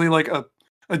specifically like a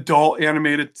adult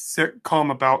animated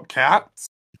sitcom about cats.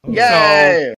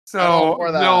 Yay! So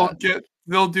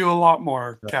they'll do a lot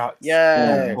more cats.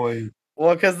 Yay! Probably.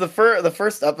 Well, because the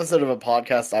first episode of a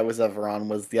podcast I was ever on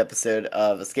was the episode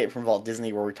of Escape from Walt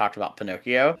Disney where we talked about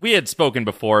Pinocchio. We had spoken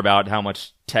before about how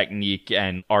much technique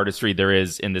and artistry there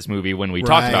is in this movie when we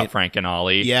talked about Frank and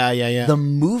Ollie. Yeah. The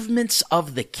movements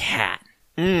of the cat.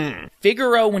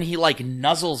 Figaro when he like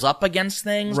nuzzles up against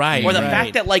things, or the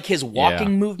fact that like his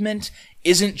walking movement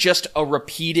isn't just a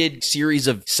repeated series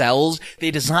of cells. They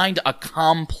designed a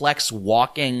complex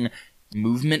walking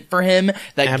movement for him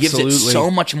that gives it so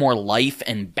much more life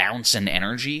and bounce and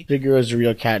energy. Figaro's a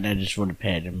real cat, and I just want to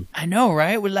pet him. I know,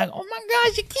 right? We're like, oh my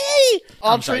gosh, a kitty!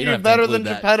 I'll treat you better than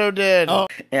Geppetto did.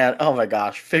 And oh my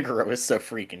gosh, Figaro is so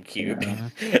freaking cute.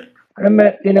 I mean,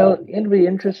 it'd be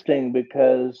interesting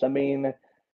because I mean,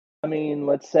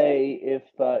 let's say if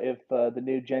the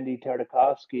new Jendy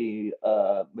Tartakovsky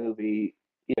movie,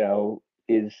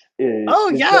 is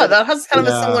that has kind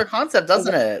of a similar concept,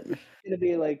 doesn't it? It's gonna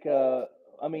be like,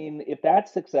 if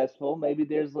that's successful, maybe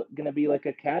there's gonna be like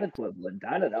a cat equivalent.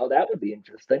 I don't know. That would be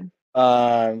interesting.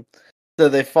 So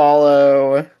they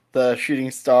follow the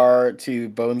shooting star to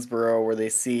Bonesboro, where they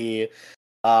see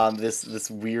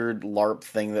this weird LARP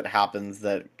thing that happens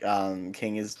that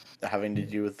King is having to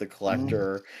do with the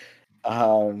Collector,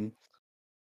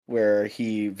 where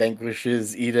he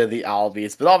vanquishes Ida the Owl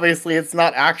Beast, but obviously it's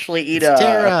not actually Ida. It's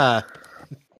Tara.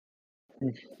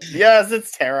 Yes,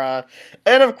 it's Tara.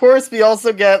 And of course we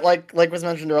also get like was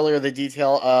mentioned earlier, the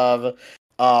detail of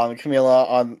Camila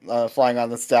on flying on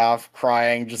the staff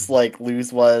crying just like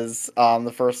Luz was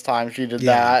the first time she did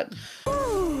that.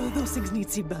 Oh, those things need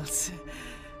seatbelts.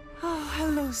 Oh,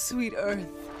 hello, sweet Earth.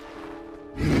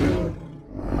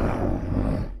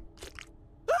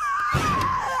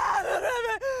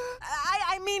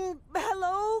 I mean,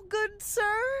 hello, good sir?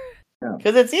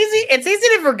 Because it's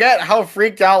easy to forget how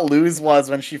freaked out Luz was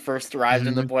when she first arrived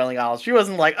in the Boiling Isles. She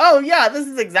wasn't like, oh yeah, this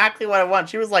is exactly what I want.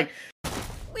 She was like,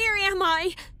 where am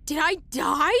I? Did I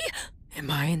die? Am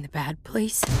I in the bad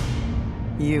place?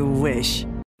 You wish.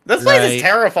 This place is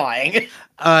terrifying.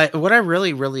 What I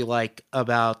really, really like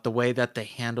about the way that they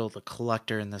handle the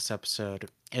Collector in this episode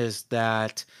is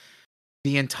that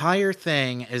the entire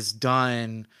thing is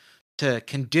done to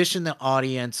condition the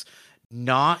audience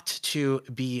not to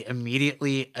be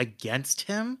immediately against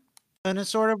him in a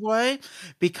sort of way,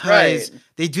 because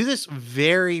they do this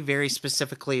very, very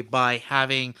specifically by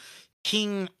having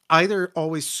King either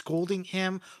always scolding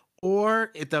him,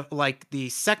 or the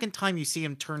second time you see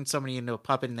him turn somebody into a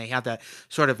puppet, and they have that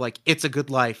sort of like "it's a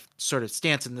good life" sort of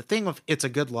stance. And the thing with "it's a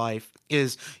good life"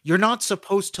 is you're not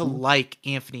supposed to like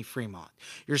Anthony Fremont.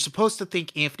 You're supposed to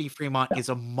think Anthony Fremont is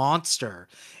a monster.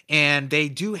 And they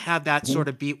do have that sort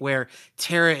of beat where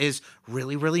Tara is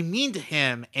really, really mean to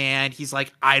him, and he's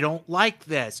like, "I don't like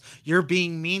this. You're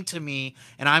being mean to me,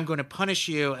 and I'm going to punish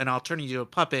you, and I'll turn you into a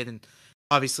puppet." And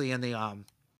obviously, in the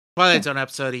Twilight Zone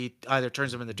episode, he either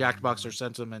turns him into Jackbox or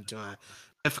sends him into a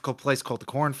mythical place called the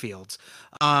Cornfields.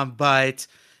 But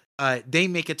they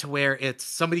make it to where it's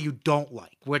somebody you don't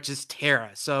like, which is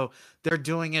Tara. So they're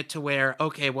doing it to where,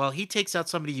 okay, well, he takes out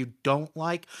somebody you don't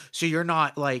like, so you're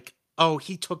not like, oh,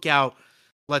 he took out,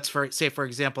 say, for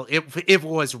example, if it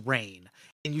was Rain,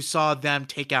 and you saw them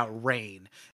take out Rain.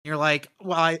 You're like,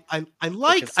 well, I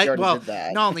like,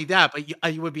 not only that,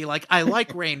 but you would be like, I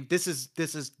like Rain. This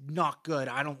is not good.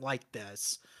 I don't like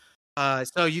this.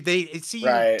 So they see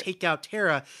you take out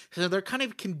Tara, so they're kind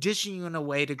of conditioning you in a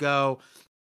way to go,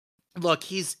 look,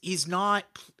 he's not,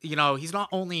 he's not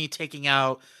only taking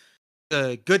out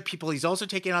the good people, he's also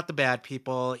taking out the bad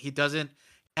people. He doesn't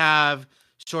have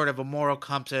sort of a moral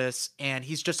compass, and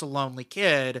he's just a lonely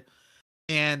kid.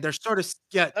 And they're sort of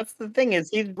that's the thing is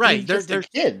he's just a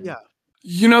kid. Yeah.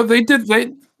 They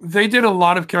did a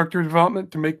lot of character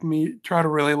development to make me try to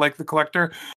really like the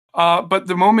Collector. But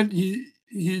the moment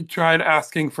he tried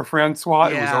asking for Francois,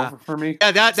 it was over for me.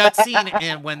 Yeah, that scene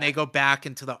and when they go back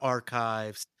into the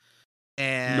archives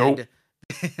and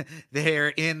they're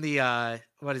in the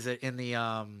what is it, in the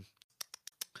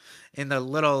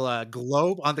little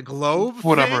globe on the globe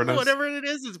Whatever thing, it is. whatever it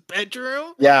is, his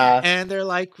bedroom. Yeah. And they're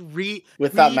like, With that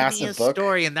read me a massive book.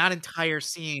 story, and that entire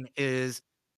scene is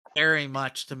very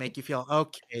much to make you feel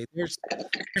okay. There's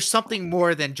something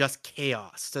more than just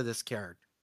chaos to this character.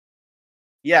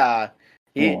 Yeah.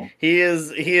 He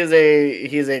is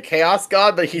a chaos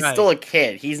god, but he's Right. still a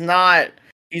kid. He's not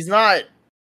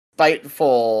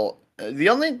spiteful. The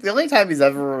only time he's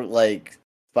ever like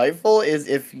spiteful is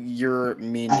if you're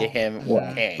mean to him or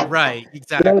King. Right, You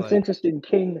exactly. know, it's interesting.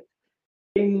 King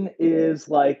is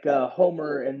like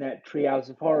Homer in that Treehouse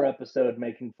of Horror episode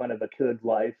making fun of a kid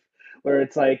life, where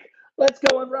it's like, let's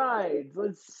go on rides,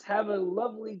 let's have a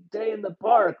lovely day in the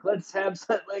park, let's have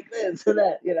something like this and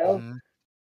that, you know? Mhm.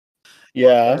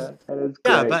 Yeah. And it's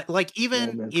Yeah, great. but like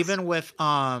even Moments. with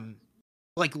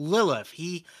like Lilith,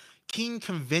 King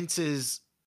convinces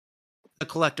the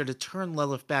collector to turn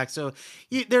Lilith back. So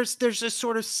there's this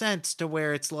sort of sense to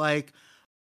where it's like,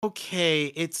 okay,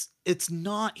 it's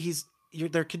not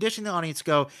they're conditioning the audience to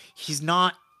go, he is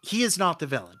not the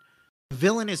villain. The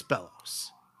villain is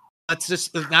Bellows.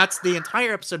 That's the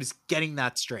entire episode is getting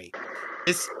that straight.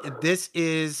 This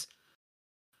is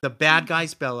the bad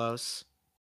guy's Bellows.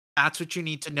 That's what you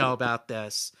need to know about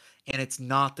this, and it's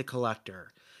not the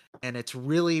collector. And it's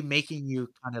really making you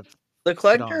kind of The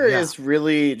collector is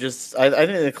really just. I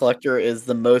think the collector is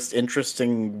the most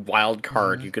interesting wild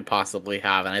card you could possibly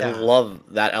have, and I love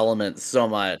that element so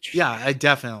much. Yeah, I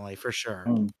definitely, for sure.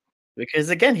 Because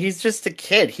again, he's just a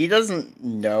kid. He doesn't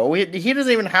know. He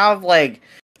doesn't even have like.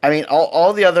 I mean,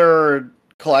 all the other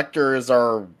collectors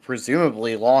are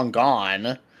presumably long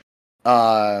gone.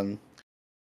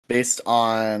 Based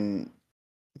on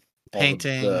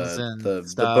paintings and the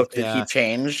stuff, book that he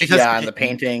changed, because and the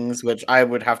paintings, which I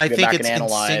would have to go back and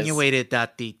analyze. It's insinuated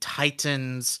that the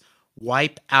Titans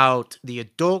wipe out the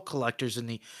adult collectors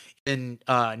in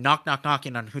Knock Knock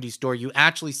Knocking on Hootie's Door. You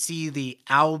actually see the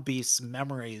Owl Beast's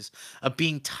memories of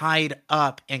being tied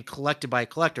up and collected by a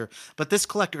collector, but this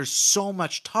collector is so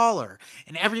much taller,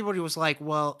 and everybody was like,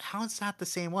 well, how is that the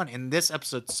same one? And this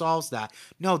episode solves that.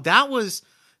 No, that was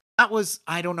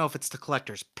I don't know if it's the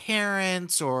collector's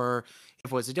parents or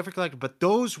if it was a different collector, but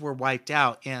those were wiped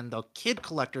out, and the kid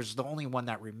collector is the only one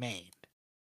that remained.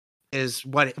 Is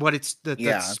what it's the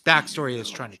backstory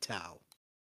is trying to tell.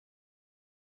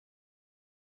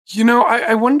 You know,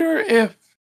 I wonder if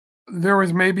there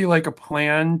was maybe like a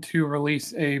plan to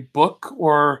release a book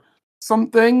or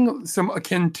something, some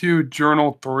akin to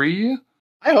Journal 3.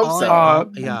 I hope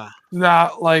so. Yeah.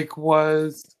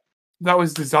 That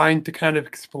was designed to kind of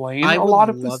explain I a would lot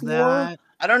of love this that. lore.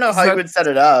 I don't know how you would set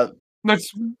it up.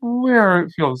 That's where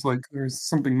it feels like there's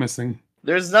something missing.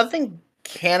 There's nothing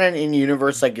canon in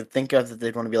universe I could think of that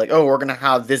they'd want to be like, oh, we're gonna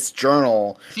have this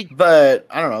journal, but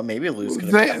I don't know, maybe Luz could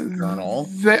have kept the journal.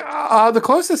 The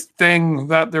closest thing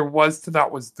that there was to that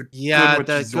was the Good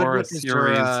Witch Zora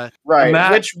series,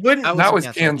 right? Which wouldn't that was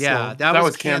canceled. Yeah, that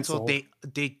was canceled.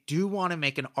 They do want to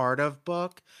make an art of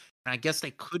book, and I guess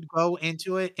they could go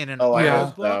into it in an art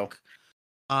of book.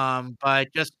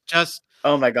 But just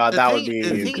oh my god, that would be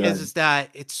the thing is that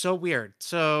it's so weird.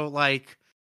 So like,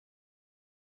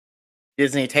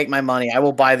 Disney, take my money. I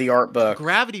will buy the art book.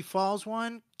 Gravity Falls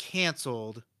one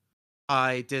canceled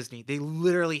by Disney. They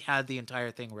literally had the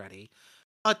entire thing ready,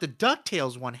 but the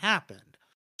DuckTales one happened.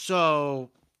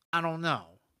 So I don't know.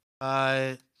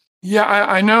 Yeah,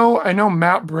 I know.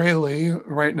 Matt Braley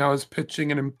right now is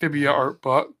pitching an Amphibia art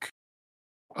book.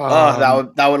 That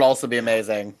would also be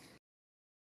amazing.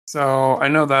 So I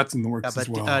know that's in the works as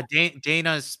well.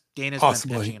 Dana's been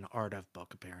pitching an art of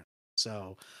book apparently.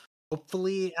 So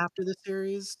hopefully after the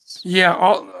series.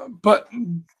 Yeah, but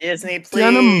Disney,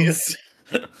 please.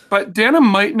 But Dana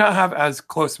might not have as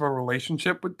close of a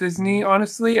relationship with Disney,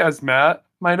 honestly, as Matt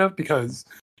might have, because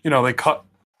they cut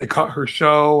her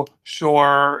show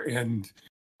short, and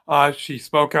she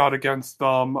spoke out against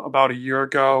them about a year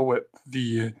ago with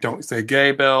the "Don't Say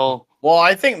Gay" bill. Well,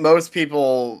 I think most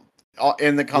people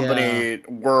in the company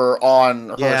were on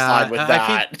her side with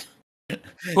that.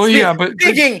 But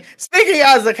speaking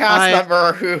as a cast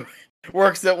member who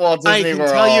works at Walt Disney World, I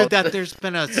can tell you that there's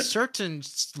been a certain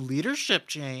leadership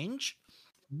change.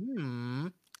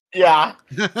 Yeah.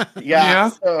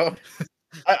 So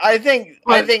I think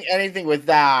anything with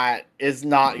that is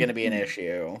not going to be an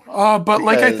issue. But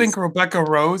like I think Rebecca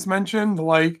Rose mentioned,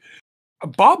 like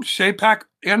Bob Chapek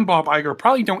and Bob Iger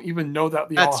probably don't even know that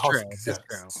the Owl House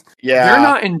exists. Yeah, they're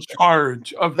not in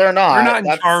charge of. They're not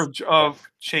in charge of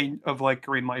like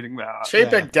greenlighting that.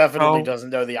 Chapek definitely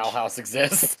doesn't know the Owl House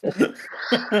exists.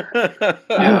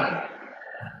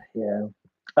 Yeah.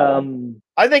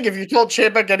 I think if you told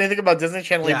Chapek anything about Disney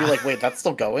Channel, he'd be like, "Wait, that's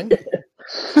still going?"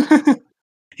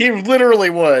 He literally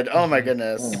would. Oh my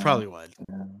goodness. He probably would.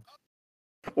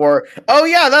 Or, oh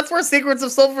yeah, that's where Secrets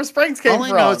of Silver Springs came All I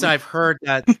from. know is I've heard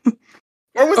that.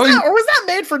 Or was that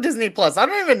made for Disney Plus? I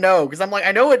don't even know because I'm like,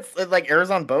 I know it like airs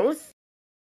on both.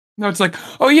 No, it's like,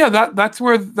 oh yeah, that's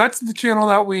the channel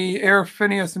that we air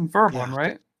Phineas and Ferb on,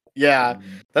 right? Yeah,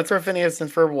 that's where Phineas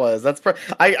and Ferb was.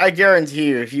 I guarantee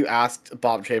you, if you asked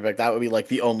Bob Chapek, that would be like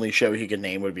the only show he could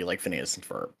name would be like Phineas and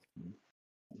Ferb.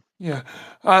 Yeah,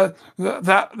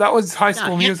 that was High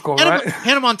School Musical, right?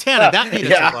 Hannah Montana, that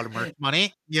made us a lot of merch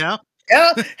money, you know?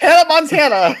 Hannah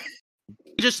Montana.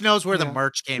 He just knows where the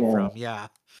merch came from, yeah.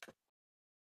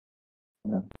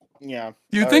 Yeah.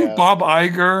 Do you think Bob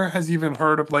Iger has even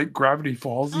heard of like Gravity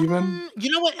Falls? Even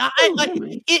you know what?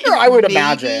 I would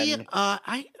imagine.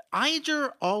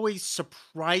 Iger always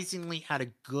surprisingly had a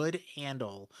good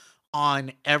handle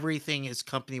on everything his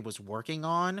company was working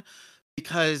on,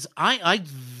 because I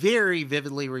very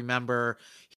vividly remember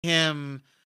him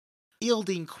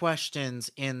fielding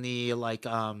questions in the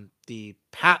the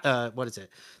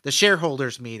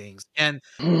shareholders meetings, and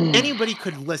anybody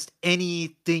could list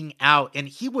anything out and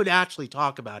he would actually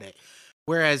talk about it.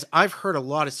 Whereas I've heard a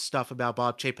lot of stuff about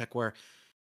Bob Chapek where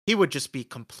he would just be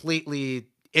completely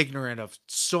ignorant of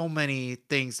so many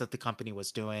things that the company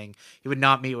was doing. He would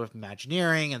not meet with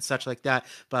Imagineering and such like that.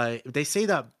 But they say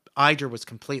that Iger was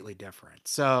completely different.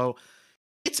 So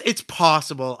it's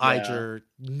possible Iger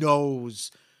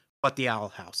knows what the Owl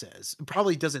House is.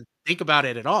 Probably doesn't think about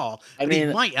it at all. But he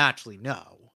might actually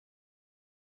know.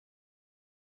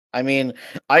 I mean,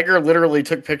 Iger literally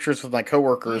took pictures with my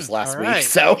coworkers last week,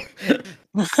 so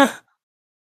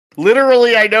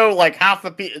literally, I know like half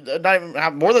the people,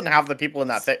 more than half the people in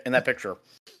that picture.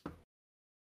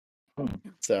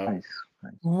 So,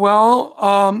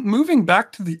 well, moving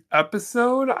back to the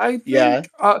episode, I think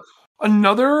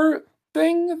another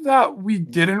thing that we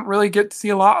didn't really get to see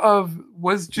a lot of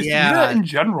was just Ida in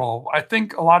general. I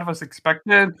think a lot of us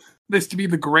expected this to be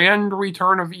the grand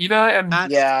return of Ida, and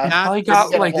I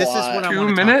got like this is what 2 I want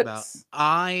to minutes.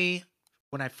 talk about.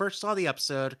 When I first saw the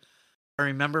episode, I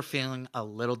remember feeling a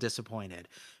little disappointed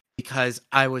because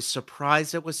I was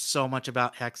surprised it was so much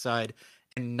about Hexside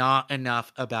and not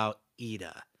enough about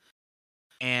Ida.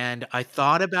 And I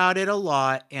thought about it a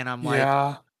lot, and I'm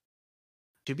like,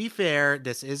 to be fair,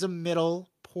 this is a middle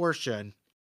portion,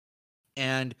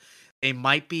 and they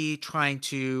might be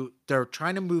they're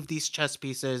trying to move these chess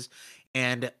pieces,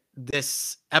 and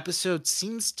this episode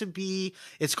seems to be,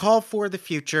 it's called For the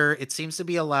Future. It seems to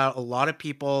be a lot of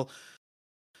people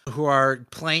who are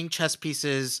playing chess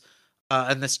pieces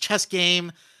in this chess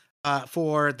game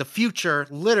for the future,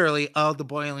 literally, of the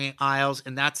Boiling Isles,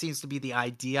 and that seems to be the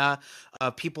idea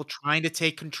of people trying to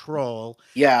take control.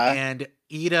 Yeah. And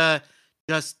Ida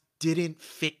just didn't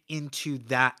fit into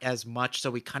that as much,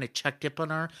 so we kind of checked up on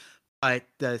her. But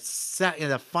the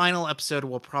final episode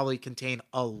will probably contain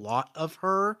a lot of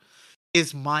her,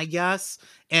 is my guess.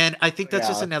 And I think that's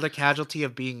just another casualty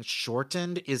of being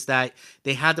shortened, is that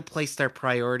they had to place their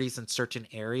priorities in certain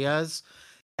areas.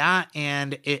 That,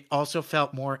 and it also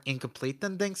felt more incomplete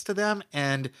than thanks to them.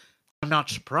 And I'm not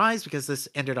surprised because this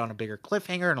ended on a bigger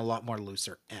cliffhanger and a lot more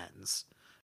looser ends.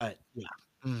 But yeah.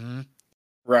 Mm-hmm.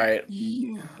 Right.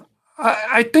 Yeah.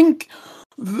 I think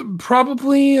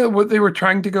probably what they were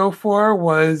trying to go for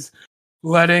was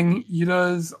letting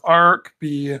Ida's arc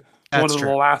be one of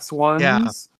the last ones. Yeah.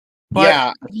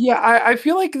 But I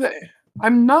feel like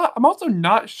I'm also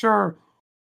not sure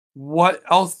what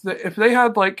else if they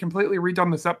had like completely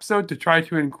redone this episode to try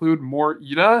to include more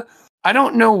Ida. I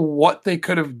don't know what they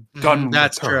could have done.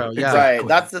 That's true. Yeah. Right.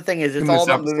 That's the thing, is it's all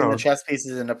about moving the chess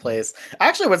pieces into place.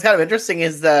 Actually, what's kind of interesting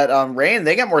is that Rain,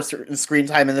 they get more screen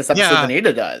time in this episode than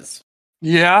Ida does.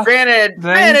 Yeah. Granted,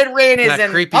 Rain is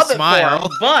in puppet form,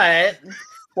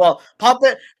 but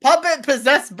puppet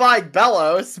possessed by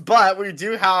Bellows, but we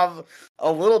do have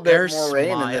a little bit more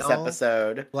Rain in this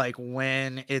episode. Like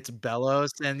when it's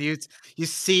Bellows and you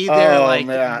see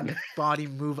their body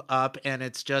move up, and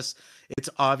it's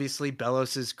obviously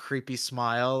Bellows' creepy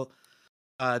smile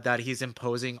that he's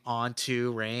imposing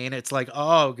onto Rain. It's like,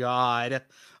 oh god,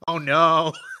 oh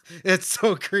no, it's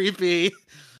so creepy.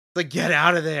 Like, get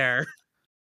out of there.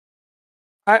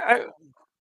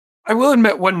 I will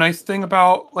admit one nice thing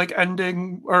about like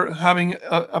ending or having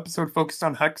an episode focused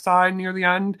on Hexside near the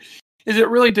end is it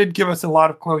really did give us a lot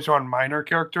of closure on minor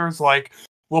characters. Like,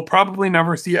 we'll probably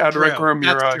never see Edric or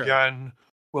Amira again.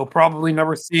 We'll probably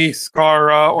never see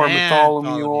Skara or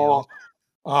Bartholomew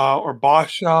or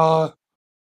Basha.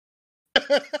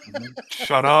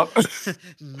 Shut up.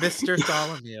 Mr.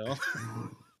 Tholomew.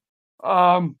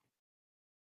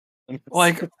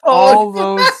 Like all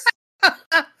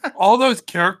those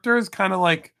characters kind of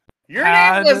like your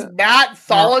name was Matt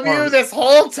Tholomew this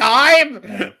whole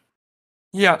time.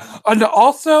 Yeah, and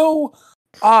also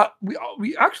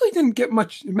we actually didn't get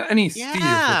any Steve, which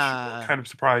kind of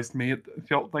surprised me. It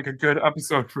felt like a good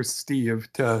episode for Steve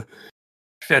to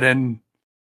fit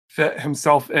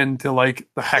himself into like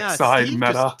the Hexside Steve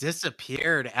meta. just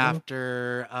disappeared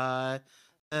after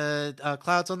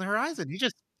Clouds on the Horizon. He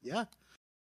just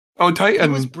Titan. He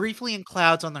was briefly in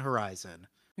Clouds on the Horizon.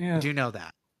 Yeah. I do know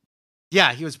that.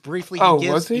 Yeah, he was briefly. Oh, he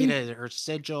gives was he? Peeta her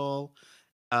sigil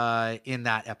in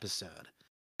that episode,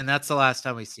 and that's the last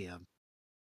time we see him.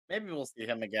 Maybe we'll see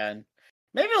him again.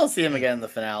 Maybe we'll see him again in the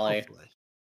finale. Hopefully.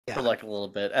 For like a little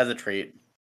bit, as a treat.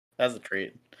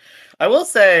 I will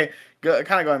say, kind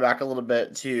of going back a little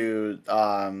bit to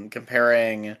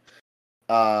comparing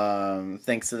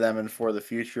Thanks to Them and For the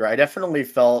Future, I definitely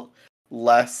felt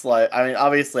less like, I mean,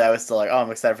 obviously I was still like, oh, I'm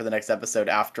excited for the next episode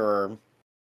after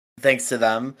Thanks to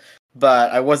Them,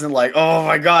 but I wasn't like, oh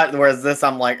my god, whereas this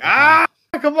I'm like,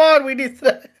 come on, we need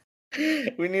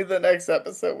the next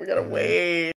episode, we gotta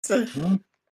wait.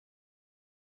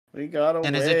 We gotta wait.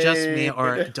 And is it just me,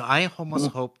 or do I almost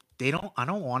hope I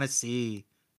don't want to see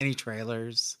any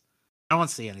trailers. I don't want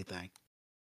to see anything.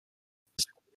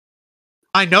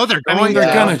 I know they're going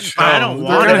to show. I don't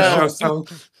want to show.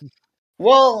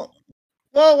 Well,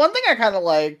 one thing I kind of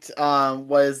liked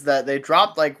was that they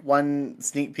dropped like one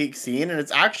sneak peek scene, and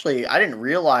it's actually, I didn't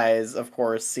realize, of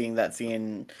course, seeing that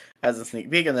scene as a sneak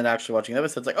peek and then actually watching the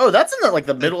episode, it's like, oh, that's in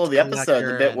the middle of the episode,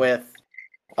 the bit with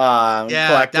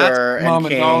Collector and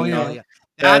King.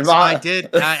 I did,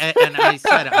 and I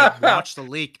said I watched the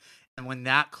leak, and when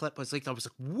that clip was leaked, I was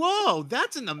like, "Whoa,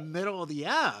 that's in the middle of the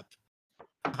app."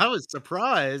 I was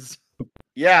surprised.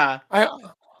 Yeah,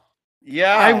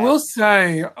 I will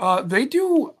say they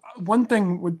do one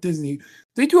thing with Disney.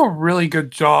 They do a really good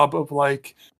job of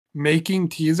like making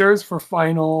teasers for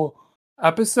final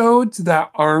episodes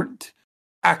that aren't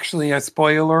actually as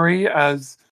spoilery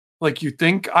as like you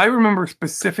think. I remember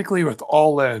specifically with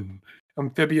All In,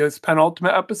 Amphibia's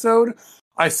penultimate episode,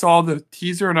 I saw the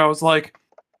teaser and I was like,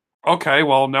 okay,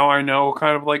 well, now I know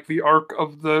kind of like the arc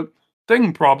of the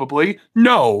thing, probably.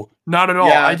 No, not at all.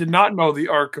 Yeah. I did not know the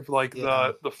arc of like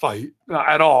the fight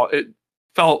at all. It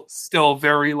felt still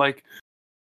very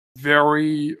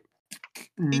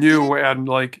new and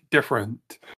like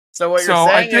different. So what you're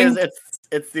saying is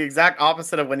it's the exact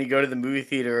opposite of when you go to the movie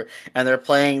theater and they're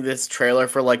playing this trailer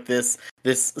for like this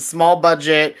small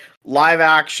budget live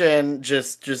action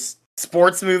just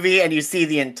sports movie, and you see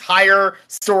the entire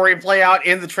story play out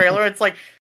in the trailer. It's like,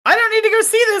 I don't need to go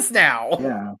see this now.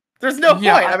 Yeah. There's no point.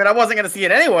 I mean, I wasn't going to see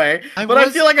it anyway, but I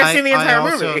feel like I've seen the entire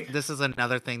movie. This is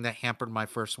another thing that hampered my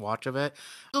first watch of it.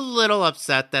 I was a little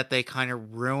upset that they kind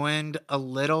of ruined a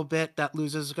little bit that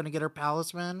Luz is going to get her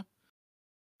talisman.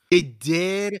 They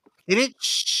did. They didn't.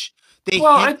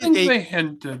 I think they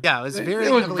hinted. Yeah, it was very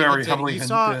heavily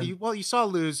hinted. You saw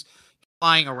Luz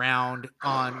flying around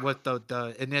with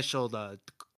the initial the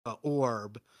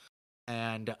orb,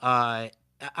 and I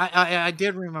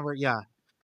did remember. Yeah.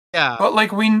 But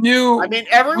like we knew. I mean,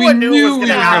 everyone knew it was going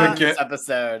to happen in this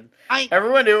episode.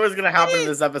 Everyone knew it was going to happen in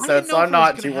this episode, so I'm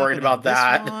not too worried about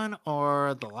that. This one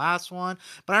or the last one,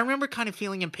 but I remember kind of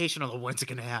feeling impatient. Of when's it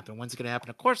going to happen? When's it going to happen?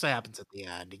 Of course, it happens at the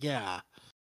end. Yeah.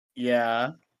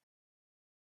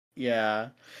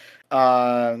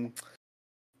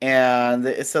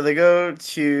 And so they go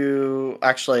to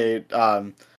actually.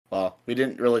 Well, we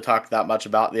didn't really talk that much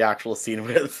about the actual scene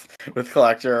with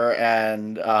Collector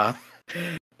and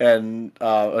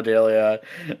Odelia.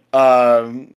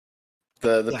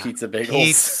 The pizza bagels.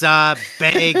 Pizza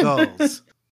bagels.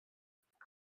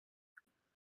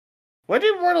 What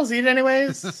do mortals eat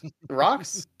anyways?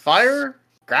 Rocks? Fire?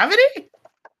 Gravity?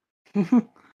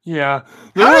 Yeah.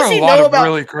 There were a lot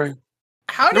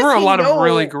of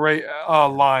really great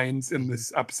lines in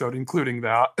this episode, including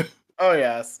that. Oh,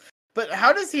 yes. But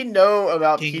how does he know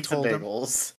about pizza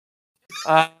bagels?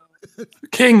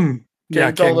 King.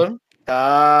 King told him?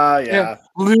 Yeah.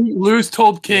 Luz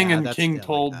told King, and King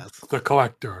told the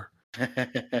Collector.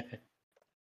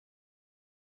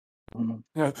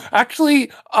 Yeah. Actually,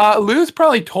 Luz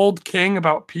probably told King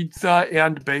about pizza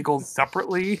and bagels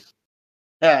separately.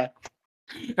 Yeah.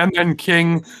 And then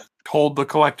King told the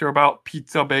Collector about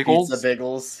pizza bagels. Pizza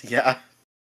bagels, yeah.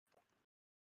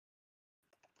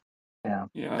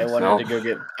 Yeah. I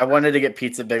wanted to get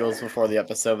pizza bagels before the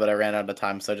episode, but I ran out of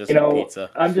time, so I just ate pizza.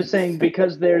 I'm just saying,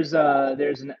 because there's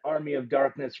an Army of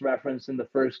Darkness reference in the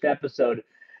first episode.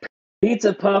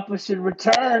 Pizza Papa should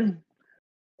return.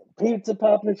 Pizza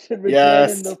Papa should return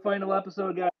Yes. in the final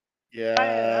episode, guys.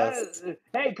 Yes.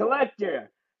 Hey, collector,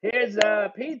 here's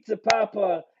Pizza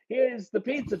Papa. Here's the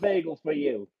pizza bagel for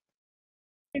you.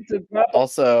 Pizza Papa.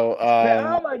 Also,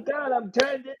 Oh my God, I'm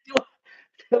turned into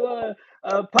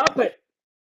a puppet.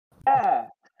 Yeah.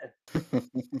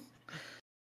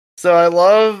 So I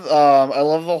love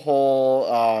the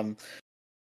whole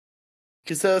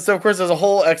so of course there's a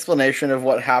whole explanation of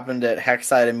what happened at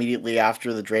Hexside immediately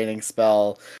after the draining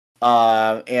spell.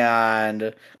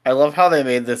 And I love how they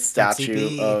made this statue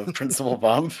CB. of Principal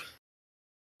Bump.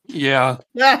 Yeah.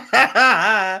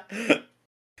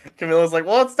 Camilla's like,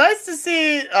 well, it's nice to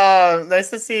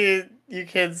see you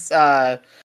kids honoring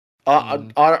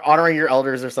your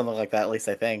elders or something like that. At least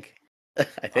I think. I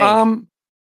think.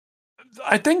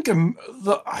 I think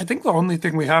the only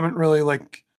thing we haven't really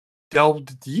like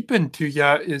delved deep into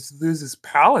yet is Luz's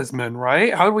talisman,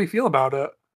 right? How do we feel about it?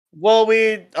 Well,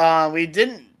 we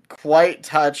didn't quite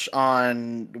touch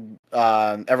on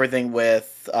everything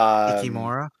with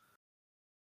Ikimura?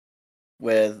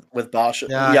 with Bosch.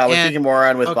 Yeah, with and- Ikimura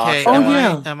and with okay,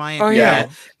 Bosch. Am I in yeah.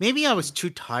 Maybe I was too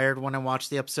tired when I watched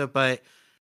the episode, but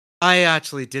I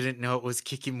actually didn't know it was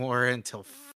Kikimura until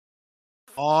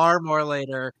far more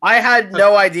later. I had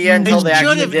no idea until they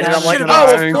actually did it. I'm like,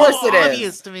 oh, of course it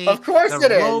obvious is. to me. Of course The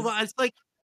it is. robot, it's like,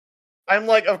 I'm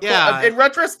like, of Yeah. course. In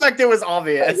retrospect, it was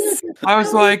obvious. I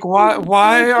was like,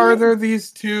 why are there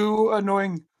these two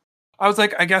annoying? I was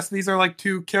like, I guess these are like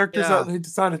two characters Yeah. that they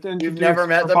decided to introduce. You've never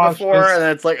met for them Bosch before, was- and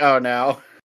then it's like, oh no.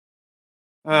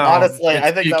 Oh, Honestly, I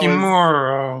it's think that was.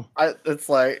 Kikimura. It's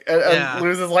like, and Yeah.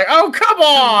 Luz is like, oh come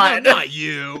on, No, not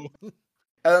you. And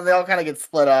then they all kind of get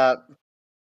split up.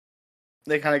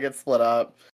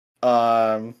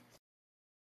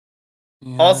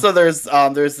 Also, there's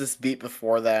this beat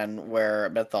before then where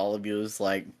Bartholomew is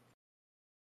like,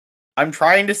 I'm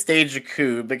trying to stage a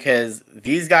coup because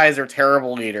these guys are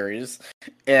terrible leaders,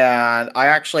 and I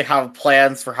actually have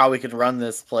plans for how we can run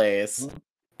this place.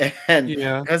 And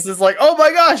this is like, oh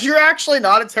my gosh, you're actually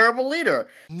not a terrible leader.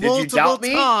 Did you doubt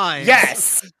me? times.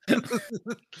 Yes.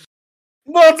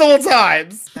 Multiple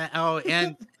times.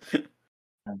 And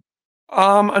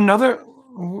another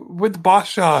with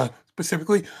Basha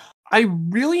specifically, I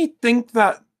really think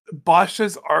that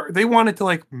Basha's arc, they wanted to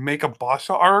like make a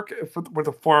Basha arc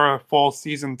for a full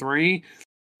season 3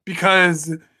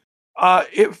 because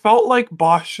it felt like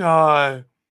Basha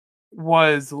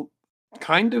was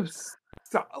kind of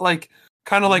like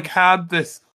had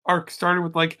this arc started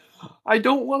with like, I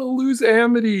don't want to lose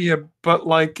Amity, but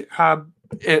like had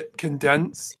it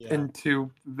condensed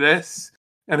into this,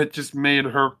 and it just made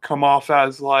her come off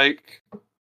as like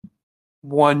a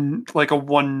one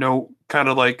note kind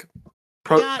of like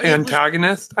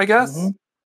antagonist, I guess.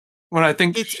 When I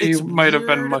think she might have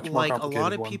been weird, much more like complicated. a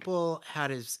lot of one. people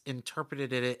had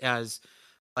interpreted it as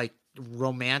like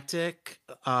romantic,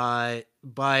 but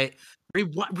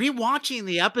rewatching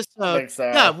the episode, think so.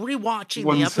 rewatching the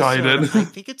One-sided. episode, I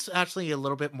think it's actually a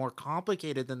little bit more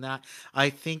complicated than that. I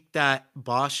think that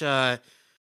Basha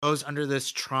goes under this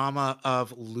trauma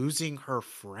of losing her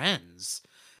friends,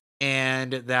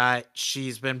 and that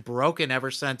she's been broken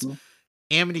ever since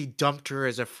Amity dumped her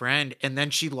as a friend, and then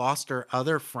she lost her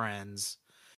other friends,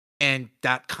 and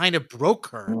that kind of broke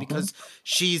her because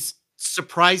she's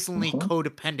surprisingly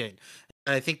codependent.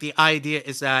 I think the idea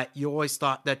is that you always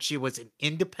thought that she was an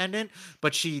independent,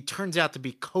 but she turns out to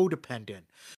be codependent.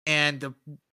 And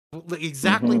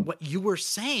exactly what you were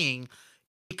saying,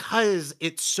 because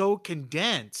it's so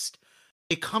condensed,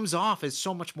 it comes off as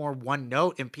so much more one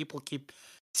note, and people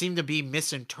seem to be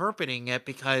misinterpreting it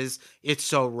because it's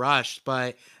so rushed.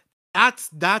 But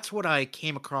that's what I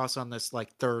came across on this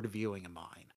like third viewing of mine.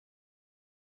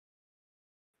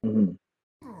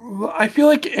 I feel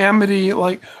like Amity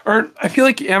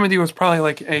was probably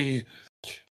like a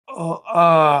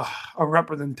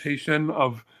representation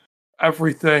of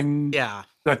everything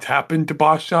that's happened to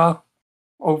Basha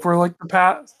over like the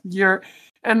past year.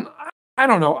 And I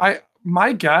don't know.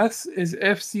 My guess is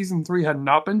if season 3 had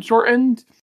not been shortened,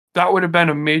 that would have been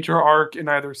a major arc in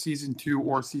either season 2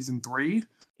 or season 3.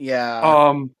 Yeah.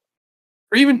 Or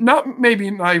even not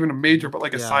even a major, but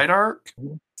like a side arc.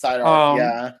 Side arc,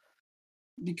 yeah.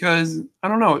 Because I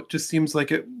don't know, it just seems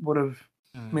like it would have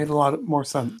made a lot more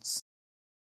sense.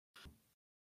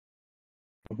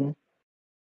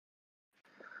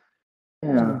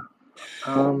 Yeah.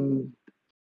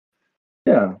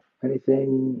 Yeah.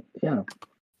 Anything? Yeah.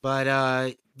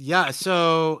 But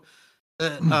so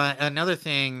another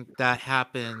thing that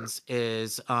happens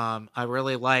is I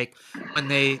really like when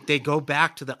they go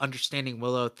back to the Understanding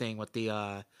Willow thing with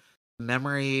the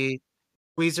memory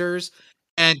tweezers,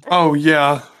 and oh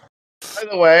yeah, By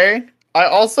the way, I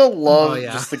also love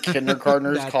yeah. just the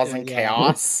kindergartners That, causing yeah.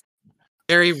 chaos.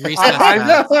 Very recent.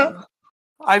 Fest.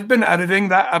 I've been editing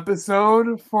that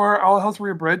episode for Owl House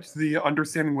Bridge, the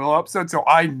Understanding Willow episode, so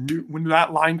I knew when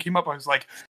that line came up, I was like,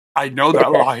 I know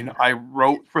that line. I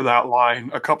wrote for that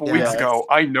line a couple weeks ago.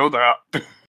 I know that.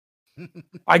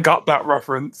 I got that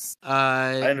reference. But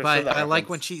I that like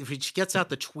when she gets out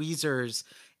the tweezers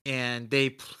and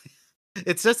they.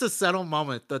 It's just a subtle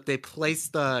moment that they place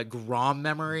the Grom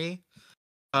memory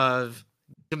of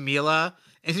Camila,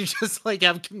 and you just like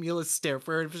have Camila stare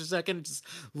for her for a second, and just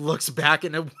looks back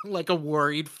in a like a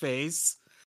worried face.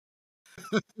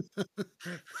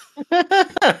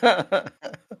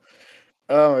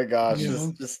 Oh my gosh,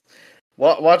 Yeah. just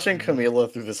watching Camila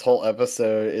through this whole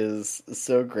episode is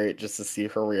so great just to see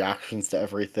her reactions to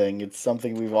everything. It's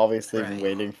something we've obviously been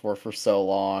waiting for so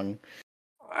long.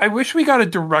 I wish we got a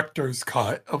director's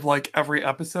cut of like every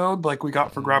episode, like we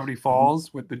got for Gravity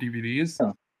Falls with the DVDs,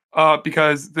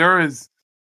 because there is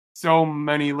so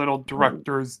many little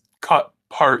director's cut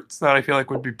parts that I feel like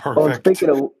would be perfect. Speaking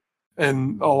of,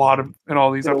 in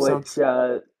all these episodes.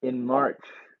 Which, in March,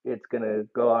 it's gonna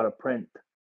go out of print.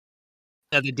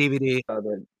 Yeah, the DVD.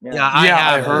 Yeah,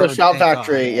 I heard. The Shout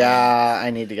Factory. Yeah,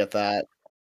 I need to get that.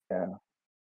 Yeah.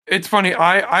 It's funny.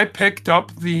 I picked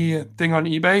up the thing on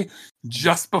eBay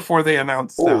just before they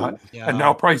announced that, and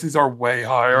now prices are way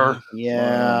higher.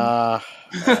 Yeah.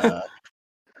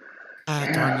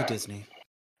 Darn you, Disney.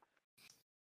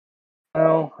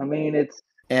 Well, I mean, it's.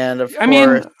 And of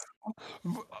course.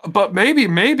 But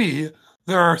maybe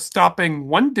they're stopping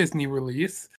one Disney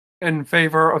release in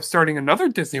favor of starting another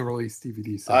Disney release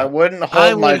DVD set. I wouldn't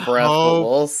hold my breath, but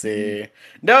we'll see.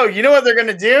 No, you know what they're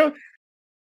gonna do?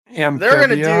 Amphibia? They're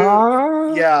gonna do.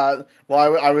 Yeah.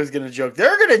 Well, I was gonna joke.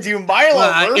 They're gonna do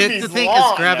Milo Murphy's The thing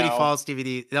Law is, Gravity now. Falls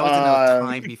DVD. That was enough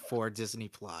time before Disney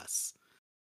Plus.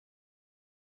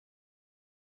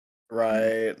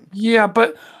 Right. Yeah,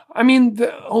 but I mean,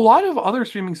 a lot of other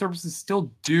streaming services still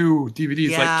do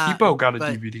DVDs. Like Kipo got a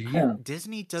DVD.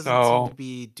 Disney doesn't seem to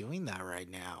be doing that right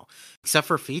now, except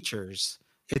for features.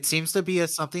 It seems to be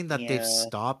something that they've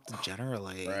stopped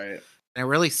generally. Right. And it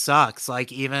really sucks.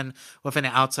 Like even with an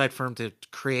outside firm to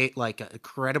create like a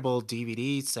credible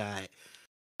DVD set,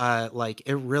 like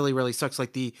it really, really sucks.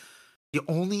 Like the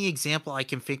only example I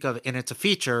can think of, and it's a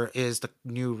feature, is the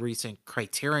new recent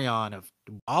Criterion of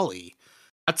Wall-E.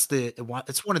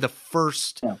 It's one of the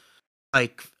first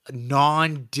like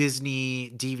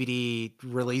non-Disney DVD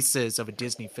releases of a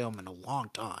Disney film in a long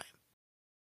time.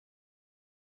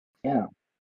 Yeah.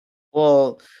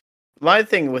 Well, my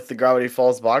thing with the Gravity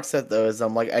Falls box set though is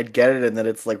I'm like, I'd get it, and then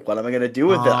it's like, what am I gonna do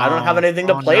with it? I don't have anything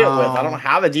to play it with. I don't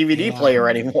have a DVD player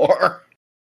anymore.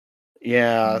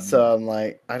 Yeah, so I'm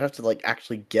like, I'd have to like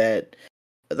actually get.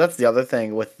 That's the other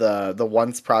thing with the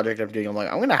Once project I'm doing. I'm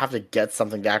like, I'm gonna have to get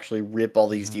something to actually rip all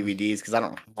these DVDs because I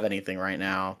don't have anything right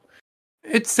now.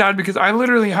 It's sad because I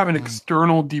literally have an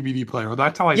external DVD player.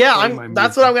 That's how I play my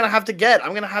that's what I'm gonna have to get.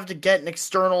 I'm gonna have to get an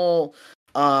external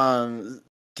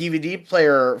DVD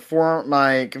player for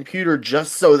my computer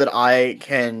just so that I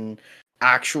can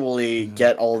actually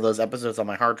get all of those episodes on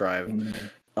my hard drive.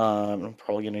 I'm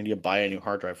probably gonna need to buy a new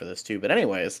hard drive for this too. But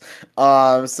anyways,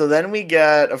 so then we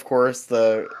get, of course,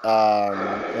 the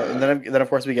and then of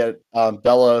course we get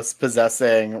Bellos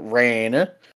possessing Rain,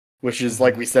 which is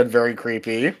like we said, very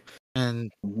creepy.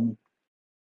 And so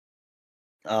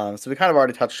we kind of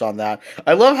already touched on that.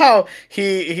 I love how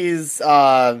he's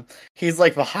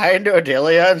like behind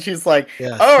Odelia, and she's like,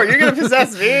 "Oh, are you gonna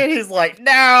possess me?" And he's like,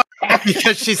 "No,"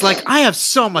 because she's like, "I have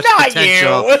so much Not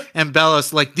potential." you. And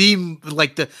Bellos, like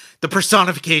the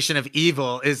personification of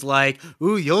evil, is like,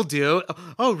 "Ooh, you'll do."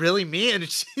 Oh, really, me? And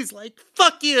she's like,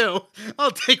 "Fuck you!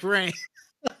 I'll take Rain."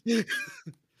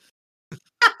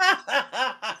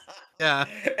 Yeah,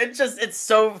 it's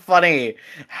so funny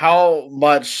how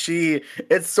much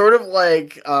it's sort of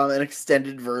like an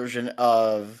extended version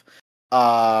of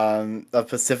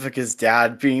Pacifica's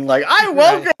dad being like, I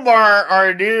welcome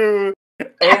our new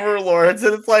overlords,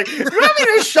 and it's like, you want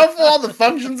me to shuffle all the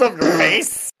functions of your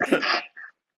face?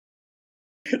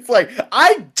 It's like,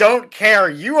 I don't care,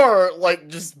 you are like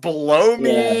just below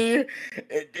me.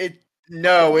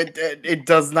 No, it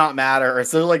does not matter.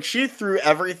 So like she threw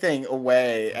everything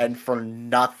away and for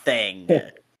nothing.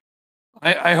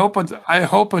 I hope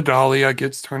Adalia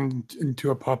gets turned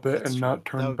into a puppet and not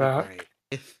turned back.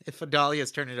 If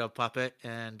Adalia's turned into a puppet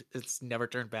and it's never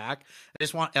turned back, I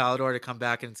just want Alador to come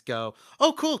back and go,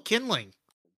 "Oh, cool, kindling."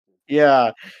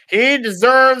 Yeah, he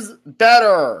deserves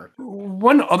better.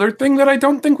 One other thing that I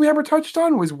don't think we ever touched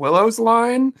on was Willow's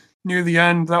line near the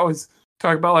end. That was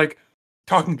talking about like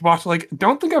talking to Bosch, like,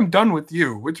 don't think I'm done with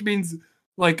you, which means,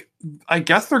 like, I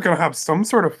guess they're going to have some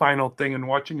sort of final thing in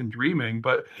Watching and Dreaming,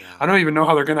 but I don't even know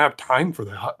how they're going to have time for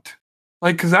that.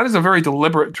 Like, because that is a very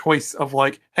deliberate choice of,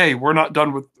 like, hey, we're not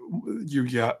done with you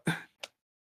yet.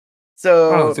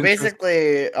 So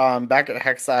basically, back at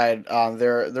Hexside,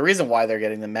 the reason why they're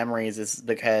getting the memories is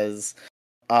because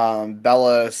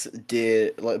Bellos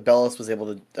was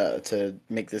able to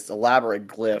make this elaborate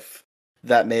glyph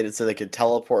that made it so they could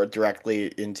teleport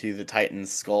directly into the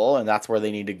Titan's skull, and that's where they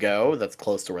need to go. That's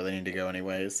close to where they need to go,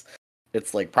 anyways.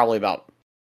 It's like probably about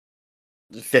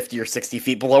 50 or 60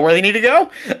 feet below where they need to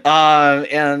go.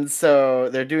 And so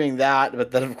they're doing that, but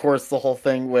then of course the whole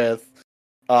thing with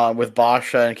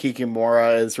Basha and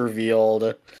Kikimora is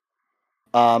revealed.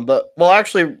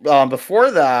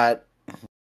 Before that,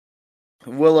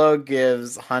 Willow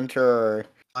gives Hunter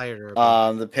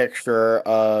the picture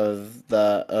of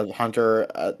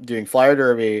Hunter doing flyer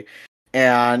derby,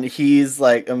 and he's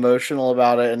like emotional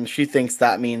about it, and she thinks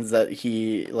that means that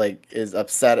he like is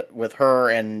upset with her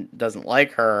and doesn't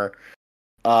like her.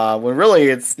 When really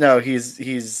it's no, he's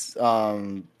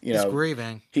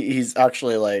grieving. He's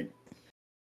actually like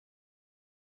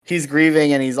he's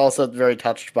grieving, and he's also very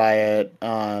touched by it.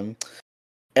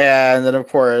 And then, of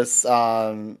course,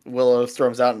 Willow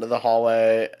storms out into the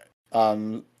hallway,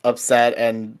 upset,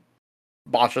 and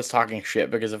Basha's talking shit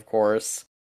because, of course.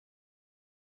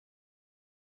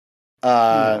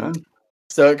 So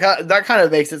that kind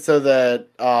of makes it so that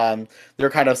they're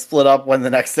kind of split up when the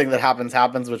next thing that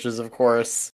happens, which is, of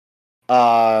course,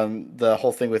 the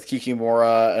whole thing with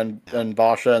Kikimora and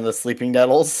Basha and the sleeping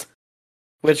nettles.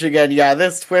 Which, again, yeah,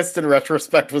 this twist in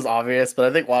retrospect was obvious, but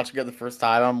I think watching it the first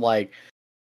time, I'm like...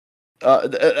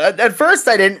 at first,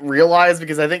 I didn't realize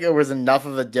because I think there was enough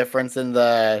of a difference in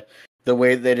the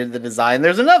way they did the design.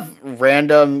 There's enough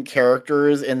random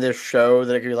characters in this show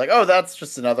that it could be like, oh, that's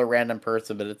just another random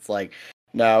person, but it's like,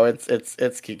 no, it's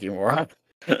Kikimora.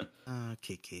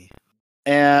 Kiki.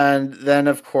 And then,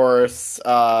 of course,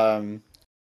 while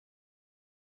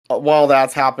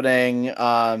that's happening,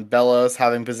 Bellos,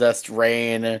 having possessed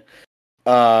Rain,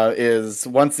 is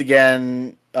once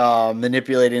again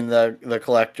manipulating the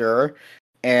collector,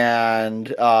 and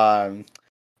you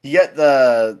get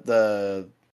the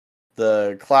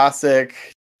classic.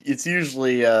 It's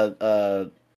usually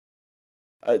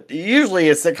usually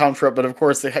a sitcom trope, but of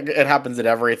course it happens in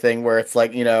everything where it's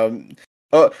like,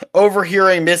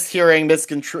 overhearing, mishearing,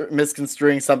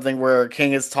 misconstruing something where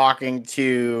King is talking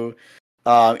to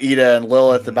Ida and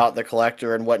Lilith about the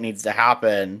collector and what needs to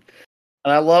happen.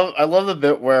 And I love the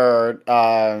bit where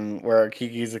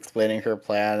Kiki's explaining her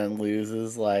plan and Luz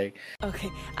is like, okay,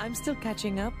 I'm still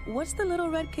catching up. What's the little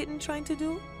red kitten trying to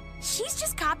do? She's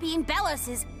just copying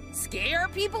Bellos's scare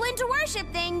people into worship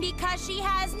thing because she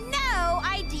has no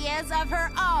ideas of her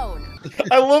own.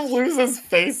 I love Luz's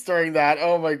face during that.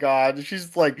 Oh my god, she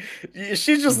just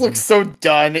looks so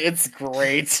done. It's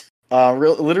great.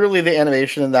 Literally the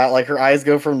animation in that, like her eyes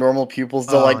go from normal pupils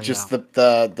to just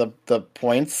the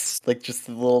points, like just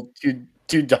the little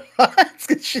two dots.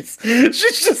 she's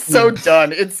just so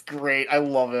done. It's great. I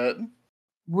love it.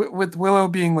 With Willow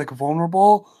being like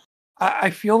vulnerable,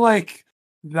 I feel like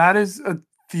that is a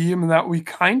theme that we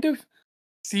kind of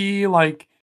see like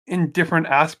in different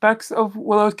aspects of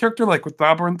Willow's character. Like with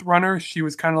Labyrinth Runner, she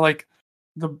was kind of like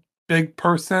the bigger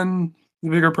person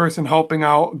helping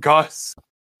out Gus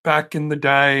back in the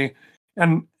day,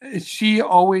 and she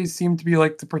always seemed to be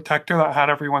like the protector that had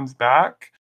everyone's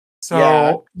back.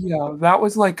 So yeah, that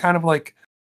was like kind of like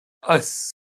a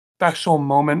special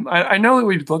moment. I know that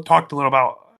we've talked a little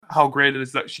about how great it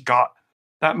is that she got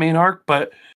that main arc,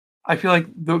 but I feel like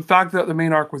the fact that the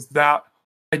main arc was that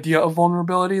idea of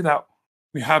vulnerability that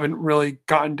we haven't really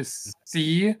gotten to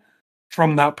see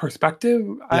from that perspective,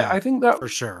 I think that for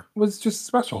sure was just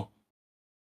special.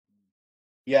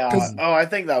 Yeah. Oh, I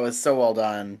think that was so well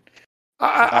done.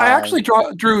 I actually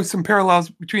drew some parallels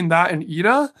between that and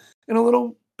Ida in a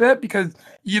little bit, because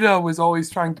Ida was always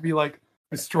trying to be like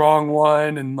the strong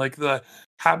one and like the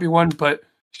happy one, but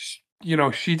she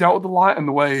dealt with a lot, and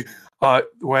the way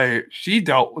she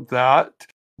dealt with that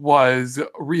was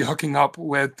re-hooking up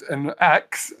with an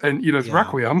ex and Ida's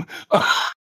Requiem.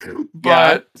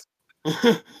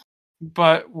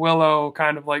 But Willow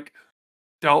kind of like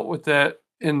dealt with it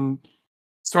in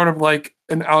sort of like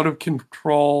an out of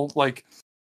control, like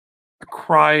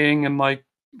crying and like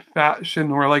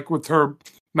fashion, or like with her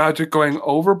magic going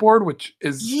overboard, which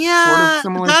is sort of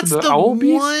similar to the Owl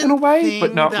Beast in a way,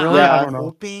 but not really. I don't know.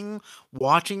 Hoping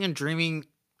Watching and Dreaming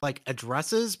like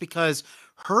addresses, because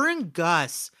her and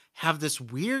Gus have this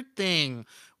weird thing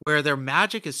where their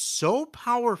magic is so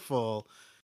powerful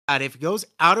that if it goes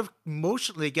out of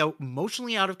motion, they go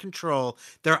emotionally out of control,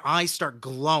 their eyes start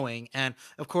glowing. And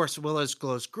of course, Willow's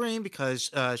glows green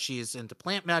because she is into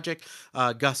plant magic.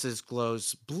 Gus's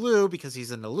glows blue because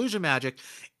he's in illusion magic.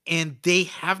 And they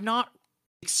have not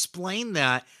explained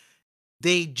that.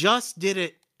 They just did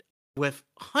it with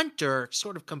Hunter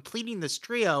sort of completing this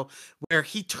trio where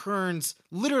he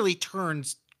literally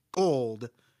turns gold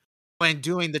when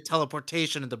doing the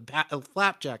teleportation of the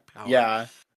flapjack power. Yeah.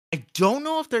 I don't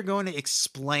know if they're going to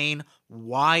explain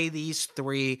why these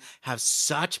three have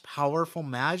such powerful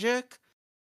magic.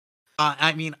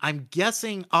 I mean, I'm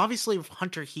guessing, obviously, with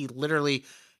Hunter, he literally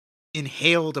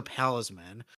inhaled a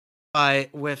talisman.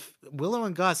 But with Willow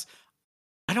and Gus,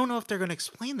 I don't know if they're going to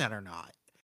explain that or not.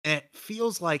 And it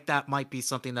feels like that might be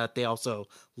something that they also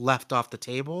left off the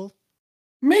table.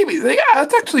 Maybe. Yeah,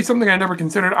 that's actually something I never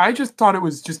considered. I just thought it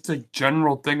was just a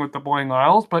general thing with the Boing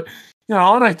Isles, but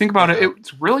now that I think about it,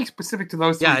 it's really specific to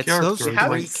those three characters. Those three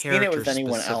characters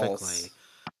specifically.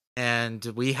 And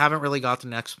we haven't really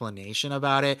gotten an explanation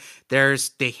about it.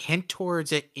 They hint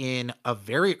towards it in a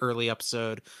very early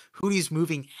episode, Hootie's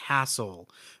moving Hassel,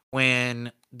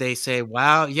 when they say,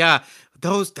 wow, yeah,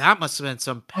 that must have been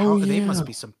some power. They must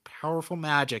be some powerful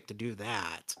magic to do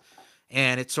that.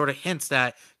 And it sort of hints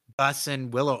that Gus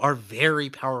and Willow are very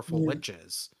powerful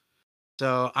witches.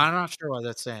 So I'm not sure what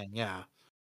that's saying. Yeah.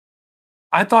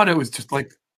 I thought it was just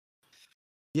like,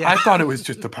 I thought it was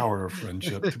just the power of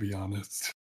friendship, to be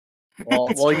honest.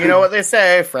 Well, you know what they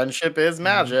say, friendship is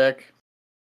magic.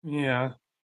 Yeah.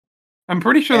 I'm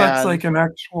pretty sure that's like an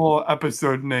actual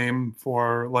episode name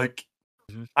for like,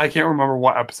 I can't remember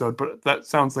what episode, but that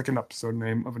sounds like an episode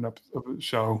name of a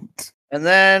show. And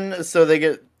then, so they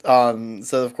get,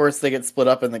 so of course they get split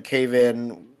up in the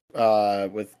cave-in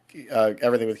with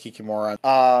everything with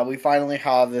Kikimora. We finally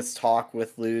have this talk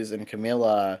with Luz and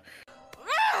Camilla.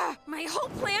 My whole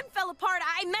plan fell apart.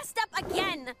 I messed up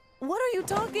again. What are you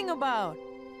talking about?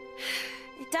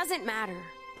 It doesn't matter.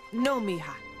 No,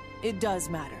 Mija. It does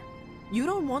matter. You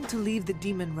don't want to leave the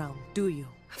demon realm, do you?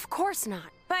 Of course not,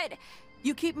 but...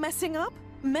 You keep messing up?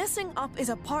 Messing up is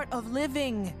a part of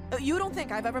living. You don't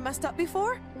think I've ever messed up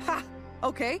before? Ha!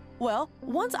 Okay, well,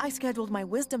 once I scheduled my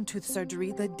wisdom tooth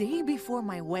surgery the day before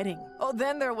my wedding. Oh,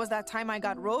 then there was that time I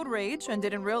got road rage and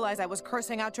didn't realize I was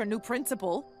cursing out your new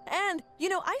principal. And,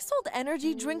 I sold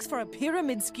energy drinks for a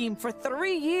pyramid scheme for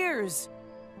 3 years.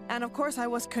 And of course, I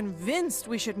was convinced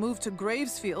we should move to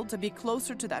Gravesfield to be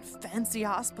closer to that fancy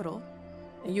hospital.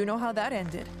 You know how that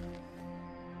ended.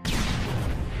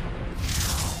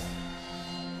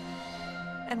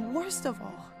 And worst of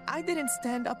all, I didn't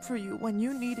stand up for you when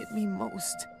you needed me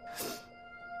most.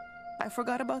 I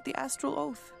forgot about the Astral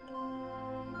Oath.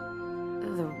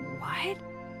 The what?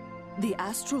 The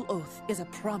Astral Oath is a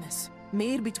promise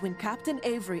made between Captain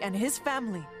Avery and his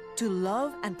family to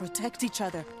love and protect each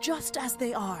other just as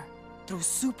they are, through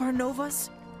supernovas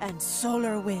and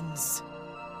solar winds.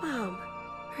 Mom,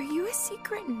 are you a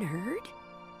secret nerd?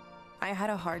 I had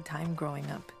a hard time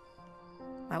growing up.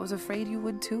 I was afraid you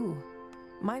would too.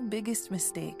 My biggest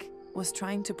mistake was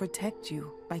trying to protect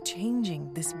you by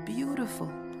changing this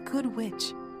beautiful, good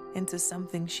witch into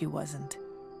something she wasn't.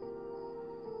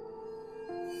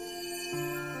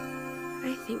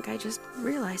 I think I just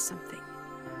realized something.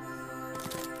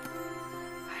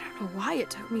 I don't know why it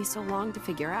took me so long to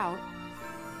figure out.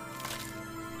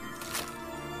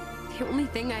 The only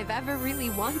thing I've ever really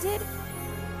wanted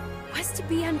was to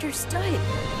be understood.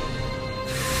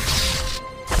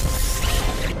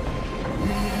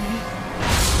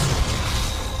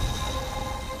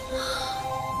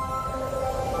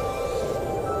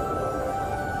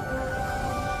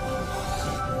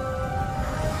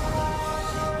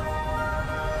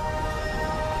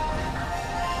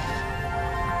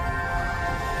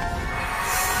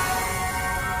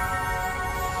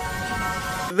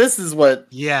 This is what,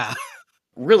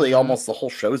 really almost the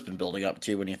whole show's been building up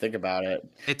to when you think about it.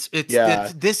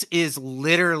 This is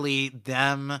literally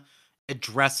them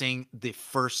addressing the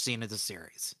first scene of the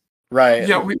series. Right.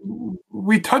 Yeah,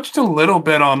 we touched a little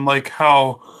bit on like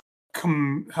how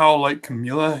like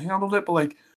Camilla handled it, but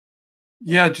like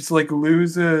just like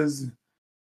Luz's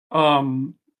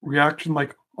reaction,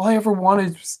 like all I ever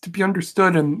wanted was to be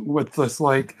understood, and with this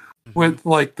like with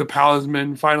like the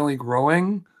talisman finally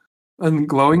growing and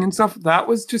glowing and stuff, that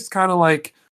was just kind of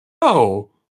like, oh,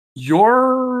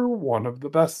 you're one of the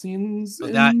best scenes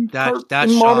in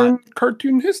modern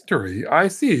cartoon history. I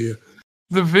see.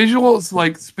 The visuals,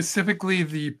 like specifically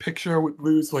the picture with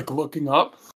Luz like looking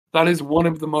up, that is one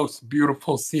of the most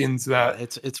beautiful scenes that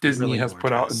it's Disney really has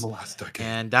put out in the last decade.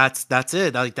 And that's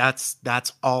it. Like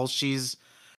that's all she's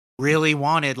really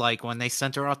wanted, like when they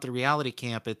sent her off to reality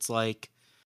camp, it's like,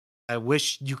 I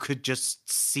wish you could just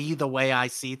see the way I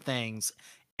see things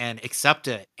and accept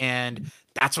it. And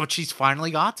that's what she's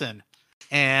finally gotten.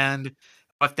 And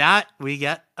with that, we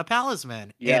get a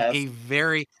talisman. Yes. And a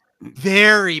very,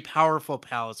 very powerful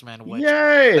talisman, which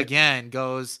Yay! again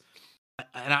goes,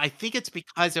 and I think it's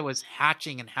because it was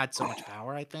hatching and had so much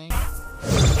power, I think.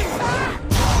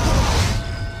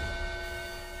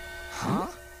 Huh?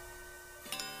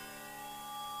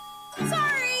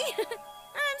 Sorry!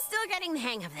 I'm still getting the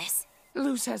hang of this.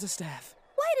 Luce has a staff.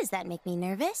 Why does that make me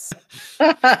nervous?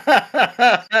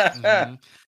 Mhm.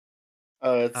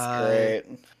 Oh, it's great.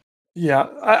 Yeah,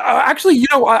 I actually,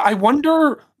 I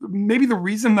wonder maybe the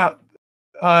reason that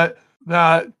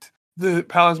that the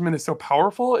talisman is so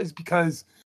powerful is because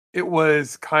it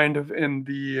was kind of in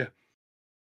the it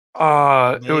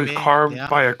was Maybe, carved yeah.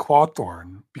 by a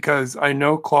clawthorn, because I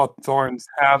know clawthorns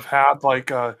have had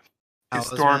like a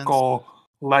historical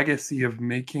legacy of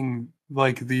making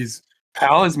like these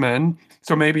talisman.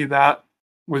 So maybe that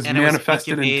was And it was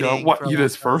manifested into incubating what for a long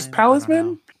Ida's first time. I don't know.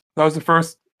 talisman. That was the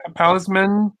first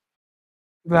talisman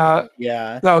that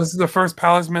Yeah. that was the first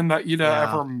talisman that Ida Yeah.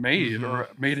 ever made, Mhm. or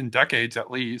made in decades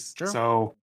at least. True.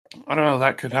 So I don't know,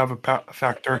 that could have a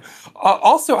factor.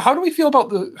 Also, how do we feel about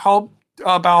the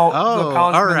Oh, talisman's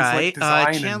all like right.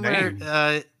 design Chandler, and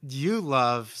name? you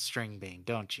love String Bean,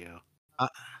 don't you?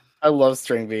 I love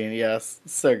String Bean, yes.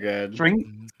 So good.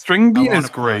 String I Bean want is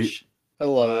a great. plush. I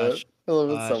love Plush, it. I love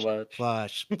it so plush, much.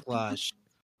 plush, plush.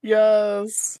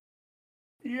 Yes.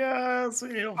 Yes, we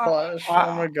need a plush.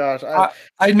 Oh my gosh.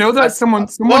 I know that someone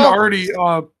well- already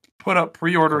put up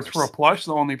pre-orders for a plush.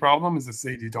 The only problem is it's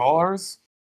 $80.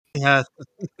 Yeah.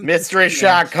 Mystery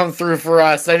Shack, come through for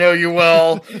us. I know you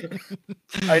will.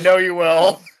 I know you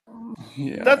will.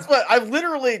 Yeah. That's what I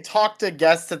literally talked to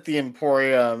guests at the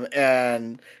Emporium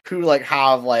and who like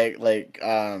have like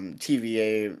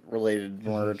TVA related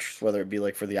merch, whether it be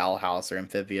like for the Owl House or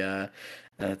Amphibia.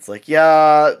 And it's like,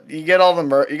 yeah, you get all the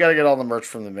you got to get all the merch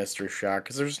from the Mystery Shack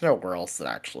because there's nowhere else that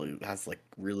actually has like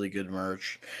really good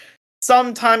merch.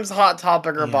 Sometimes Hot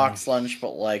Topic or Box Lunch,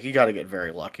 but like you got to get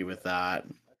very lucky with that.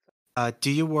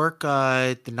 Do you work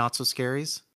the Not So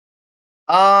Scaries?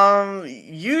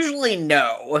 Usually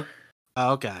no.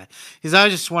 Oh, okay, because I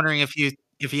was just wondering if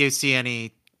you see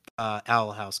any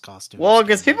Owl House costumes. Well,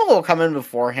 because people will come in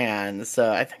beforehand,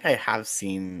 so I think I have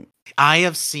seen. I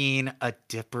have seen a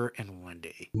Dipper and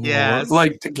Wendy. Yes,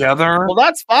 like together. Well,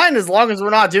 that's fine as long as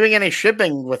we're not doing any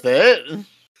shipping with it.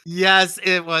 Yes,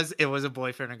 it was a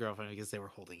boyfriend and girlfriend because they were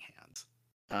holding hands.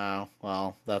 Oh,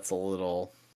 well, that's a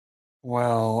little.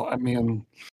 Well, I mean,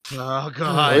 oh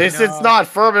god. At least it's not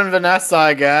Ferb and Vanessa,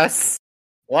 I guess.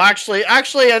 Well, actually,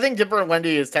 I think Dipper and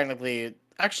Wendy is technically.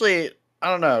 Actually, I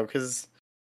don't know because.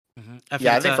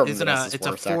 Yeah, I think Ferb and Vanessa is it's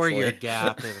worse, a 4-year actually.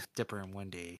 gap of Dipper and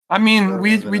Wendy. I mean,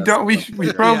 we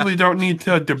probably don't need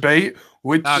to debate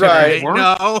which Right. is worse.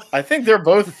 No, I think they're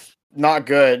both not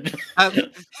good.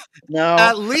 No,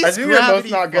 At least I think they're both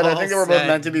Gravity not good. I think Falls they were both said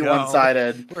meant to be no.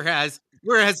 one-sided.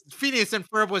 Whereas Phineas and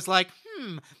Ferb was like,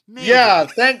 maybe. Yeah,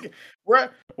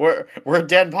 where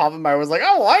Dan Poppenmeyer was like,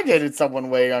 "Oh, I dated someone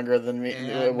way younger than me.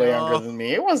 Younger than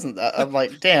me. It wasn't that." I'm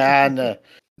like, Dan,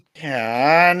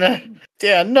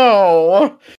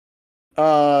 no.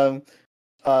 So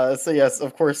yes,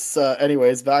 of course.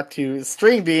 Anyways, back to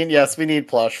String Bean. Yes, we need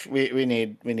plush. We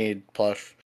need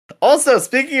plush. Also,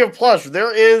 speaking of plush,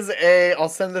 there is a. I'll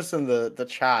send this in the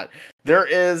chat. There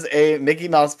is a Mickey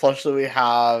Mouse plush that we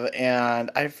have, and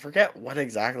I forget what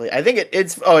exactly. I think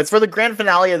it's for the grand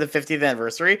finale of the 50th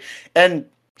anniversary, and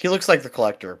he looks like the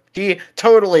collector. He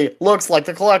totally looks like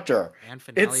the collector.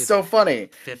 It's so funny.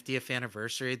 50th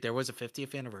anniversary. There was a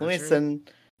 50th anniversary. Let me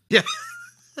send. Yeah.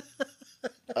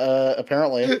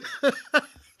 Apparently.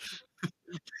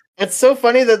 It's so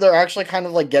funny that they're actually kind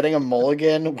of like getting a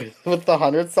mulligan with the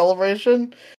 100th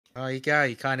celebration. Oh, he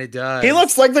kind of does. He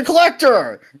looks like the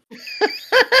collector.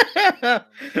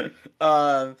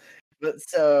 But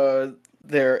so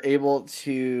they're able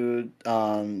to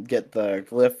get the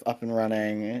glyph up and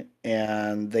running,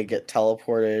 and they get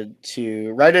teleported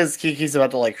to right as Kiki's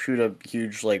about to like shoot a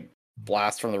huge like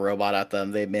blast from the robot at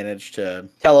them. They manage to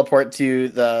teleport to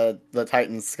the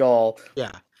Titan's skull.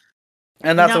 Yeah.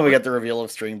 And that's when we get the reveal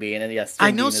of String Bean. And yes, String I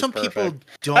know Bean some is people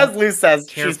perfect. don't As Lou says,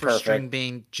 care she's for perfect. String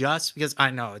Bean just because I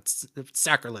know it's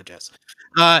sacrilegious.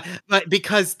 But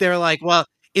because they're like, well,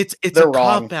 it's They're a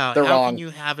wrong. cop out. They're How wrong. can you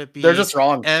have it be? They're just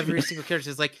wrong. Every single character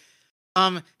is like,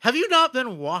 have you not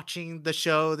been watching the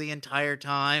show the entire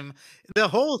time? The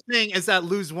whole thing is that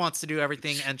Luz wants to do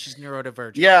everything and she's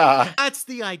neurodivergent. Yeah. That's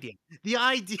the idea. The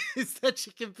idea is that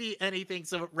she can be anything,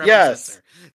 so it represents her.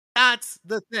 That's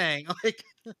the thing. Like,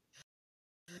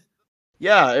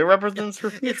 Yeah, it represents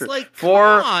her future. it's like,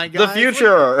 for come on, the guys.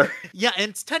 future. Like, yeah,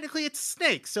 and technically it's a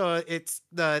snake, so it's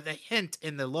the hint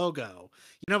in the logo.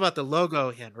 You know about the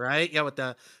logo hint, right? Yeah, with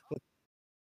the.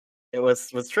 It was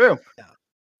true. Yeah.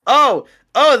 Oh,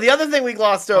 the other thing we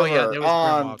glossed over. Oh yeah, there was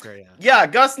Grimwalker. Yeah. Yeah,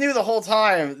 Gus knew the whole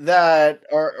time that,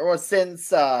 or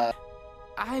since.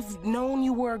 I've known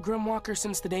you were a Grimwalker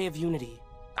since the Day of Unity.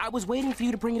 I was waiting for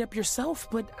you to bring it up yourself,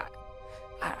 but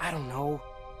I don't know.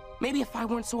 Maybe if I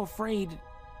weren't so afraid,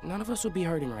 none of us would be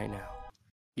hurting right now.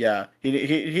 Yeah, he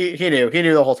knew. He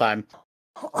knew the whole time.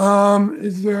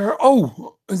 Is there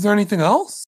anything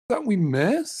else that we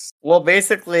missed? Well,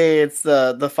 basically, it's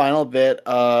the final bit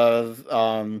of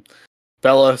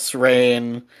Belos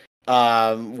Rain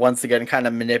once again kind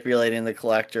of manipulating the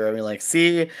Collector. I mean, like,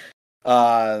 see,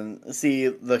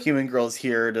 the human girl's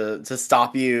here to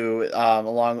stop you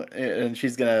along, and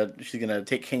she's gonna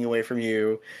take King away from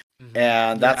you,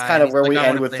 and that's kind of where we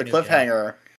end with the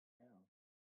cliffhanger.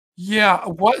 Yeah.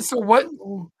 What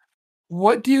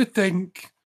do you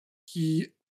think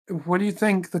what do you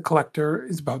think the Collector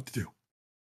is about to do?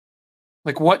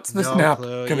 Like, what's the snap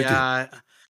gonna do?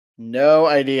 No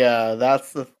idea.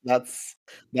 That's the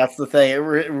thing. I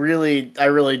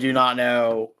really do not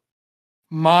know.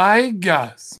 My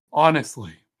guess,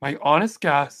 honestly, my honest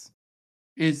guess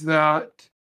is that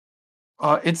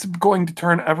it's going to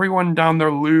turn everyone down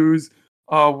there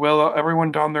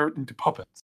everyone down there into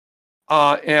puppets.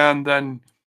 And then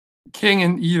King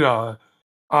and Ida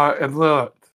and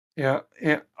Lilith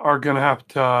are going to have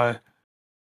to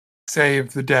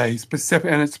save the day.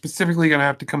 And it's specifically going to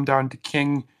have to come down to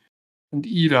King and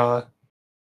Ida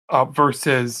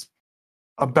versus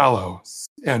Belos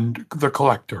and the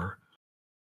Collector.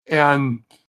 And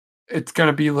it's going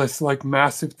to be this like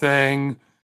massive thing.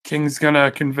 King's going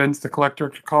to convince the Collector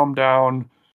to calm down.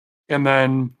 And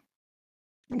then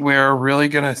we're really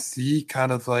going to see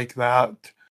kind of like that,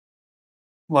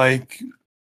 like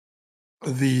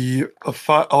a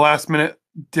last minute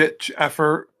ditch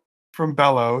effort from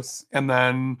Belos. And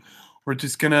then we're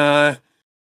just going to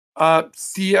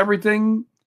see everything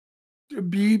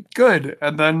be good,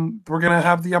 and then we're gonna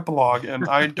have the epilogue, and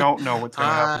I don't know what's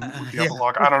gonna happen with the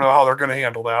epilogue. I don't know how they're gonna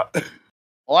handle that.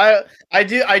 Well, I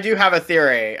do have a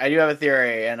theory.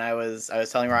 And I was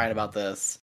telling Ryan about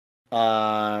this.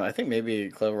 I think maybe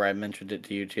Clover, I mentioned it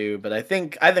to you too, but I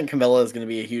think Camilla is going to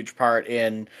be a huge part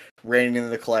in reining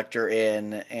the Collector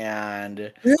in,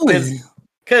 and really,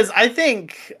 because I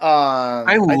think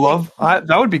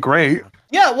that would be great.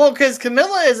 Yeah, well, because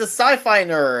Camilla is a sci-fi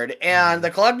nerd, and the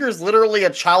Collector is literally a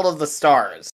child of the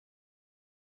stars.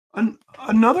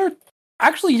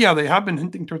 Actually, yeah, they have been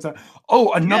hinting towards that.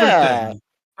 Oh, another thing.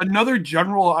 Another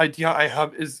general idea I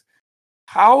have is,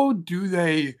 how do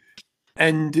they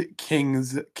end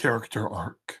King's character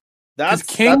arc?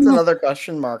 That's another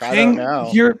question mark. I don't know.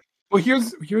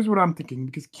 Here's what I'm thinking,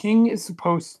 because King is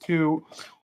supposed to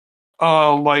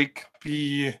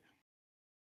be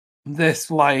this,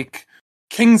 like,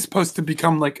 King's supposed to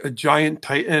become like a giant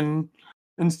titan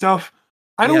and stuff.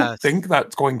 I don't think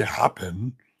that's going to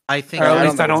happen. I think, or at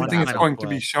least I don't think it's going to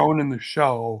be shown in the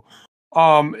show,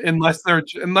 unless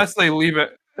they leave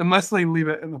it in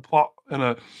the plot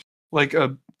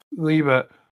leave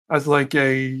it as like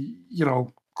a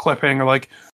cliffhanger, like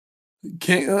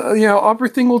King.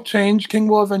 Everything will change. King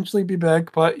will eventually be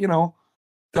big, but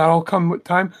that'll come with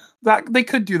time. That they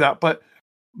could do that, but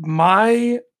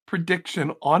my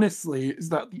prediction, honestly, is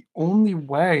that the only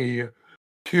way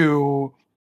to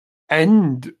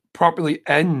properly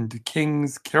end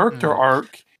King's character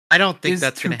arc, I don't think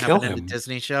that's going to happen in the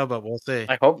Disney show, but we'll see.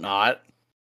 I hope not,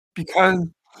 because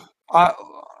I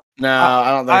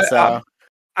don't think so.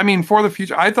 I mean, for the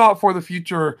future, I thought for the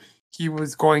future he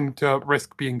was going to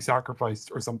risk being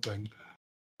sacrificed or something,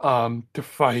 to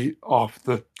fight off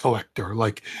the Collector,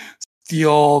 like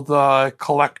reseal the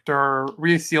Collector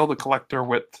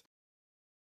with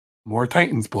more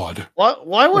Titan's blood.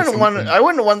 Why wouldn't I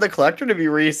wouldn't want the Collector to be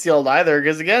resealed either,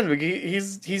 because again,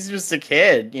 he's just a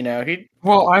kid, that's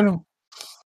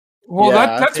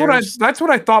what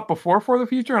I thought before for the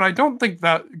future, and I don't think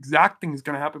that exact thing is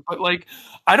going to happen. But like,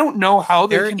 I don't know how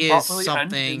they can properly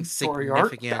end his story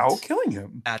arc without killing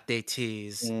him. That they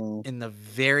tease in the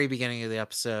very beginning of the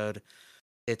episode.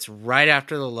 It's right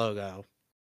after the logo.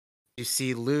 You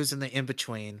see Luz in the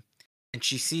in-between, and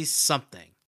she sees something.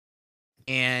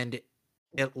 And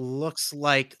it looks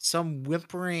like some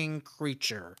whimpering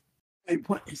creature. Hey,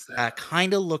 what is that?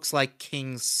 Kind of looks like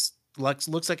King's...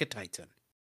 Looks like a Titan.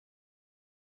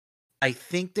 I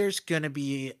think there's going to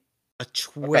be a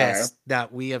twist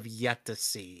that we have yet to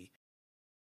see.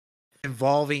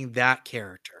 involving that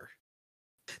character?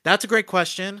 That's a great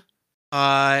question.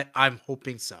 I'm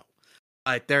hoping so.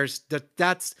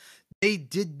 They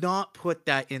did not put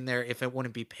that in there if it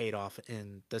wouldn't be paid off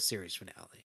in the series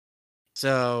finale.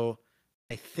 So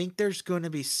I think there's going to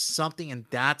be something, and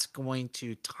that's going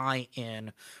to tie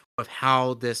in with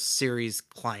how this series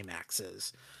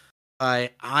climaxes.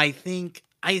 I think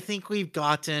we've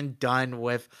gotten done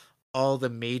with all the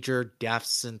major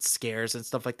deaths and scares and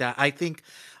stuff like that. I think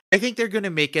they're going to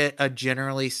make it a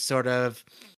generally sort of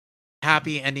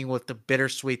happy ending with the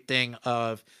bittersweet thing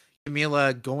of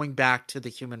Camila going back to the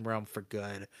human realm for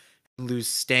good, and Luz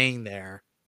staying there.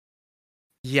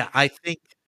 Yeah, I think.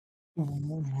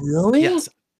 Really? Yes.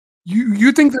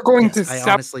 You think they're going to I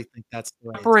honestly think that's the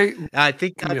way separate I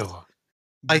think that's. Camila?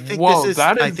 I think Whoa, this is.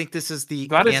 that I is think this is the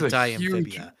that is a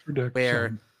huge anti-amphibia where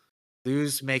prediction.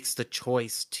 Luz makes the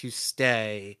choice to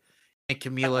stay, and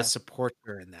Camila supports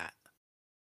her in that.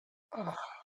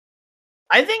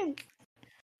 I think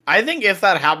if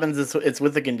that happens, it's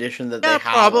with the condition that they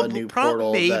have a new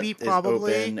portal that is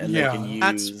open and they can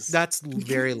use. That's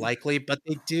very likely, but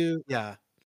they do. Yeah.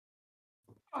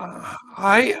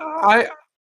 I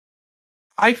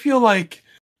feel like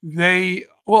they.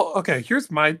 Well, okay. Here's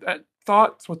my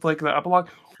thoughts with like the epilogue.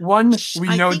 One,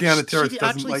 we know Deanna Terrace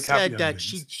doesn't like happy said that endings.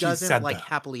 she She doesn't said like that.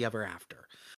 happily ever after.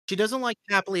 She doesn't like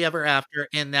happily ever after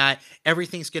in that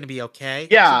everything's going to be okay.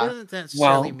 Yeah. She doesn't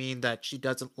necessarily mean that she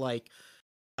doesn't like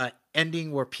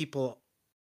ending where people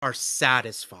are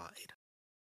satisfied.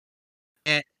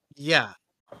 And yeah.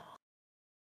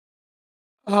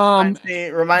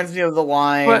 It reminds me of the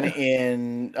line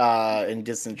in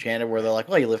Disenchanted where they're like,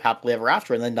 "Well, you live happily ever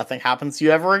after, and then nothing happens to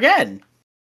you ever again."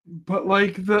 But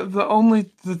like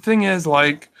the thing is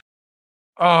like,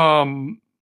 I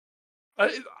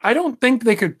don't think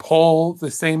they could pull the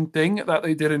same thing that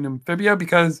they did in Amphibia,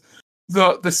 because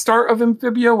the start of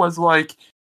Amphibia was like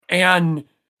Anne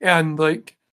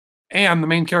the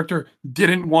main character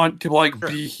didn't want to like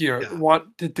be here,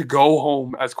 wanted to go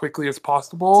home as quickly as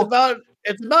possible.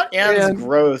 It's about Anne's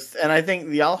growth, and I think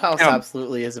the Owl House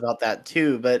absolutely is about that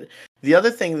too. But the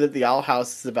other thing that the Owl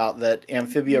House is about that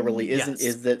Amphibia really isn't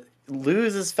is that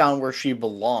Luz has found where she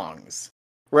belongs.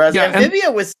 Whereas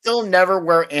Amphibia was still never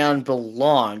where Anne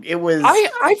belonged. It was.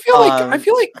 I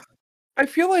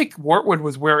feel like Wartwood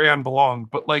was where Anne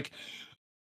belonged, but like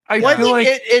I feel like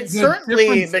it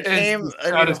certainly became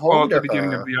a new home at the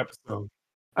beginning of the episode.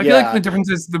 I feel like the difference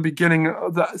is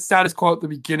the status quo at the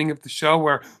beginning of the show,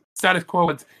 where status quo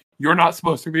is you're not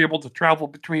supposed to be able to travel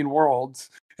between worlds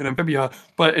in Amphibia,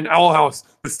 but in Owl House,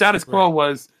 the status quo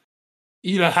was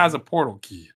Ida has a portal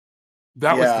key.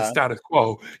 That was the status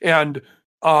quo, and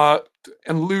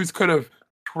Luz could have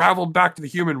traveled back to the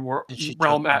human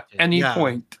realm at any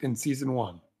point in season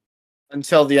 1.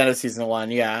 Until the end of season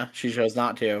 1, she chose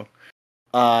not to.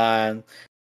 I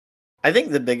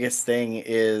think the biggest thing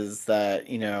is that,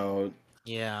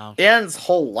 Anne's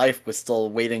whole life was still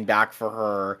waiting back for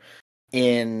her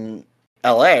in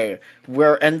LA,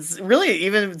 and really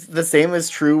even the same is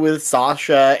true with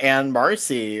Sasha and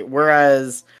Marcy,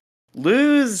 whereas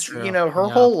Luz, her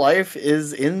whole life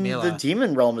is in the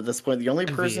demon realm at this point. The only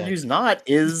person who's not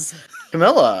is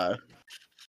Camilla.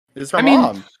 Is her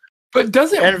mom. But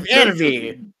doesn't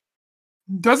V.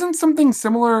 Doesn't something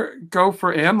similar go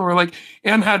for Anne? Where like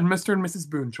Anne had Mr. and Mrs.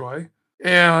 Boonchoy,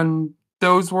 and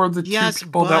those were the two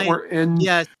people that were in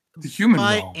the human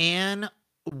realm. Anne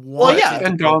wanted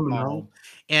to go home,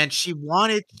 and she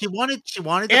wanted to and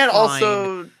find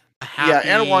also a happy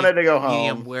Anne wanted to go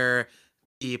home where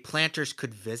the planters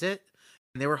could visit,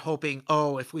 and they were hoping,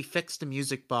 if we fix the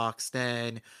music box,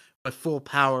 then with full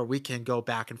power we can go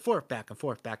back and forth,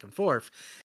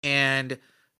 and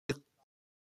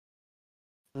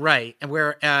right, and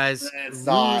whereas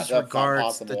Luz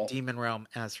regards the demon realm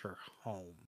as her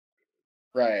home.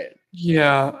 Right.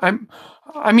 Yeah,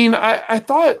 I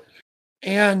thought,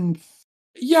 and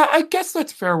I guess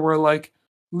that's fair. Where like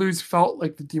Luz felt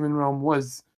like the demon realm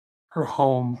was her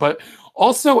home, but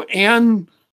also Anne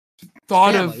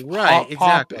thought of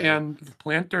Pop and the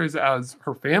planters as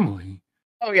her family.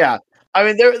 Oh yeah. I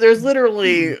mean, there's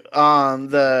literally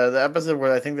the episode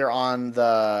where I think they're on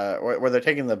where they're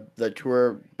taking the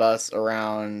tour bus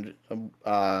around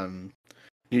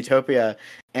Utopia,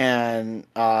 and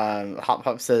Hop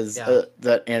Pop says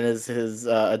that Anne is his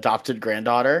adopted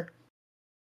granddaughter.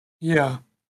 Yeah.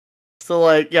 So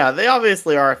like, they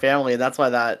obviously are a family, and that's why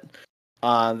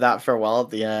that farewell at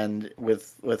the end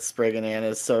with Sprig and Anne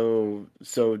is so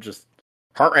just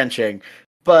heart-wrenching.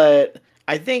 But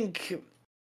I think,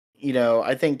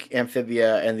 I think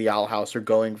Amphibia and the Owl House are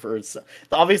going for.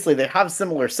 Obviously, they have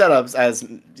similar setups as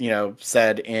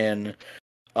said in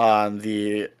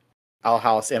the Owl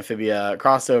House Amphibia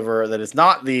crossover. That is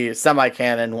not the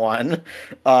semi-canon one,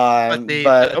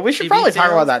 but we should probably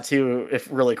talk about that too,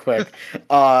 if really quick.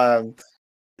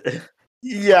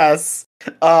 Yes.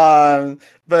 But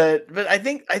I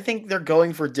think they're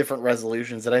going for different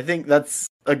resolutions, and I think that's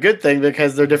a good thing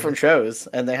because they're different shows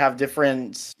and they have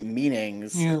different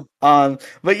meanings. Yeah.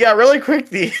 But yeah, really quick,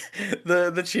 the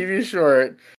Chibi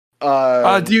short.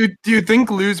 Do you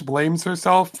think Luz blames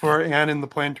herself for Anne and the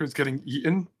Planters getting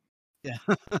eaten? Yeah.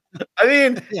 I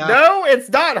mean, no, it's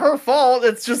not her fault.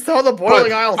 It's just how the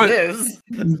Boiling Isles is.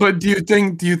 But do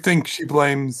you think she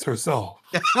blames herself?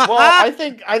 Well, I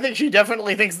think she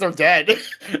definitely thinks they're dead.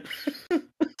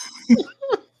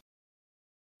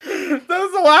 That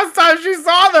was the last time she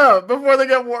saw them before they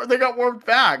got warped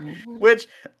back. Which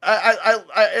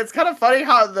it's kind of funny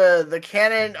how the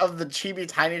canon of the Chibi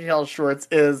Tiny Tales shorts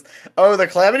is, the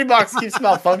Calamity Box keeps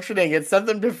malfunctioning. It sent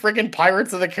them to freaking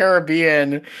Pirates of the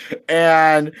Caribbean,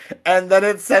 and then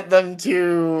it sent them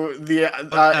to the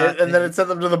and then it sent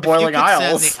them to the Boiling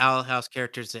Isles. Send the Owl House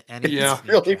characters to any It's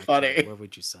really funny. Where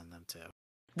would you send them to?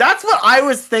 That's what I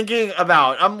was thinking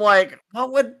about. I'm like,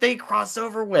 what would they cross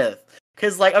over with?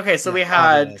 Because so we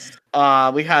had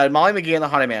Molly McGee in the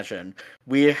Haunted Mansion.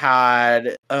 We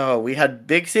had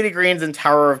Big City Greens and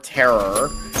Tower of Terror.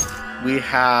 We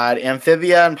had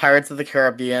Amphibia and Pirates of the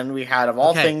Caribbean. We had, of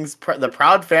all things, the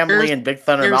Proud Family and Big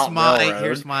Thunder Mountain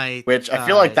Railroad. Which I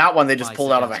feel like that one they just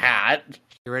pulled out of a hat.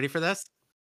 You ready for this?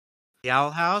 The Owl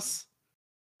House,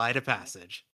 Flight of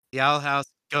Passage. The Owl House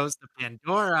goes to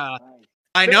Pandora.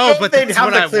 I know, but they'd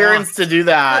have the clearance to do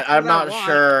that. I'm not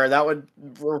sure. That would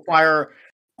require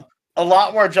a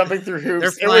lot more jumping through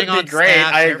hoops. It would be great.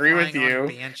 I agree with you.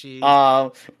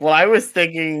 Well, I was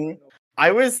thinking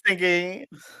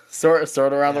sort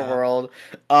around the world.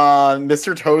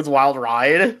 Mr. Toad's Wild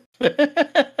Ride.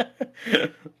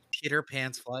 Peter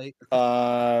Pan's Flight.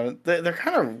 They're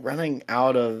kind of running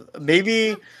out of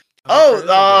maybe.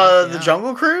 The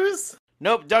Jungle Cruise.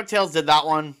 Nope, DuckTales did that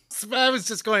one. I was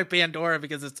just going Pandora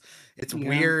because it's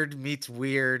weird meets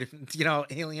weird.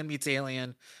 Alien meets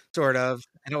alien, sort of,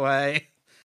 in a way.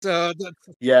 So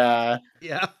yeah.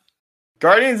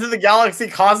 Guardians of the Galaxy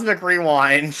Cosmic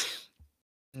Rewind.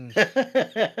 All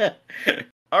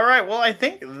right, well, I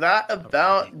think that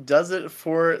about does it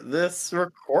for this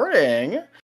recording.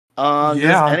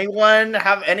 Does anyone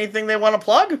have anything they want to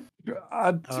plug?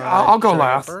 I'll go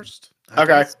last. First.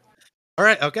 Okay. All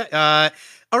right. Okay.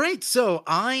 All right. So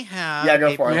I have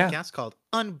a podcast called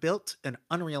Unbuilt, an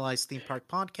Unrealized Theme Park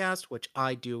podcast, which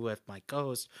I do with my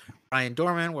co-host Ryan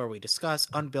Dorman, where we discuss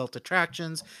unbuilt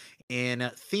attractions in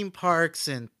theme parks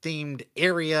and themed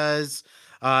areas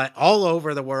all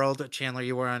over the world. Chandler,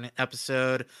 you were on an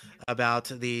episode about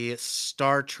the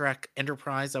Star Trek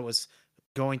Enterprise that was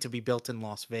going to be built in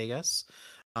Las Vegas.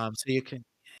 So you can.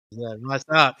 Yeah, what's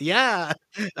up? Yeah.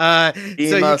 So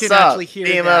you can actually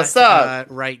hear that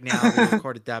right now. We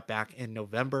recorded that back in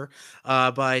November.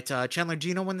 But Chandler, do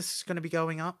you know when this is going to be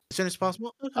going up? As soon as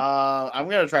possible? I'm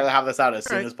going to try to have this out as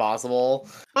soon as possible.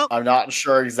 Well, I'm not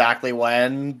sure exactly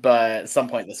when, but some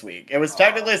point this week. It was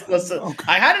technically supposed to...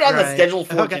 I had it on the schedule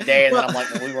for today, and then I'm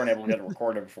like, we weren't able to get it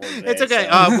recorded before today. It's okay.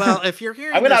 So. Well, if you're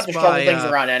hearing I'm going to have this to shuffle by things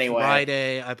around anyway.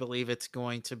 Friday, I believe it's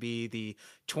going to be the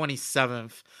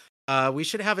 27th. We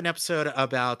should have an episode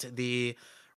about the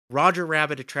Roger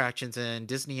Rabbit attractions in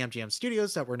Disney MGM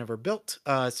Studios that were never built.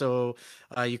 So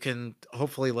you can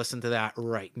hopefully listen to that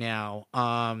right now.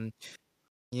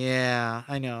 Yeah,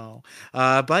 I know.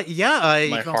 But yeah,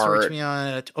 you can also reach me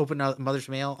on Open Mother's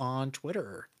Mail on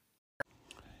Twitter.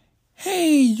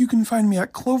 Hey, you can find me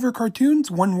at Clover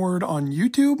Cartoons, one word, on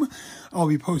YouTube. I'll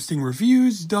be posting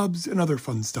reviews, dubs, and other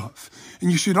fun stuff.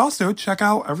 And you should also check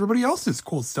out everybody else's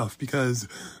cool stuff because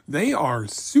they are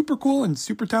super cool and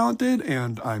super talented,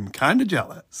 and I'm kind of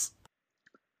jealous.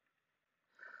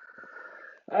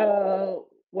 Well,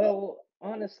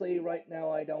 honestly, right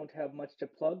now I don't have much to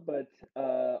plug, but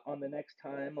on the next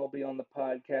time I'll be on the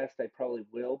podcast, I probably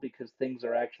will because things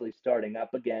are actually starting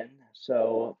up again.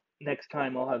 So next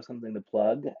time I'll have something to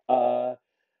plug. I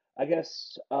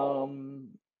guess,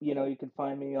 you can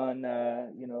find me on,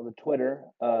 the Twitter,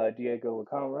 Diego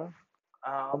Lacamara.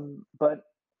 But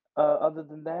other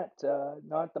than that,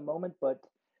 not at the moment, but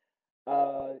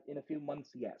in a few months,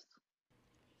 yes.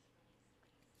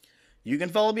 You can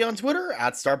follow me on Twitter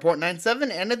at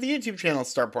Starport97 and at the YouTube channel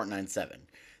Starport97.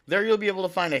 There you'll be able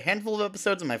to find a handful of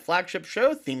episodes of my flagship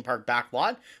show, Theme Park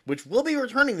Backlot, which will be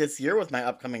returning this year with my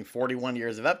upcoming 41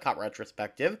 Years of Epcot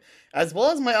retrospective, as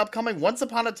well as my upcoming Once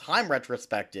Upon a Time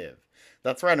retrospective.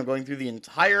 That's right, I'm going through the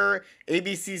entire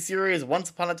ABC series Once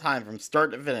Upon a Time from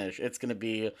start to finish. It's going to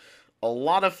be a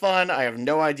lot of fun. I have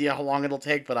no idea how long it'll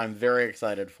take, but I'm very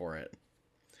excited for it.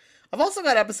 I've also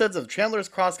got episodes of Chandler's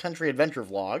Cross Country Adventure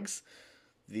Vlogs.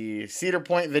 The Cedar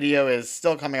Point video is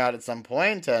still coming out at some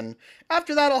point, and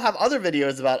after that I'll have other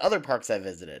videos about other parks I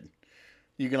visited.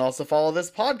 You can also follow this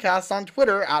podcast on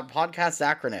Twitter at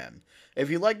Acronym. If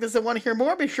you like this and want to hear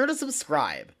more, be sure to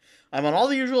subscribe. I'm on all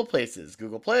the usual places: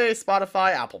 Google Play,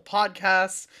 Spotify, Apple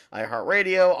Podcasts,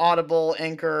 iHeartRadio, Audible,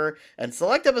 Anchor, and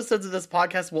select episodes of this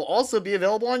podcast will also be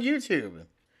available on YouTube.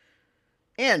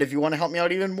 And if you want to help me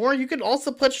out even more, you can also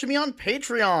pledge to me on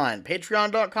Patreon,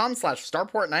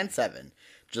 patreon.com/starport97.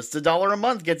 Just $1 a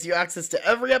month gets you access to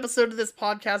every episode of this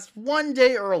podcast 1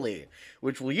 day early,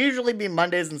 which will usually be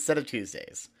Mondays instead of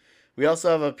Tuesdays. We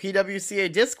also have a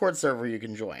PWCA Discord server you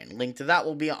can join. Link to that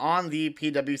will be on the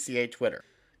PWCA Twitter.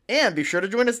 And be sure to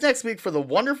join us next week for the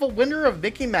wonderful winner of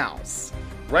Mickey Mouse,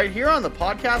 right here on the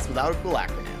podcast without a cool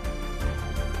acronym.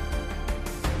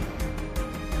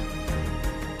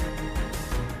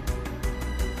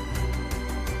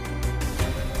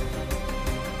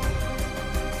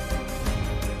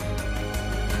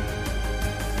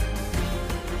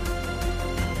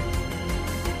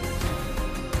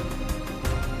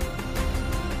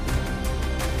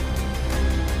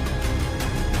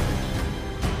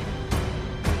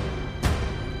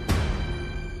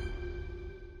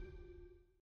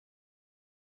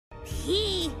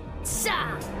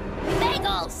 Pizza!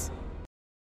 Bagels!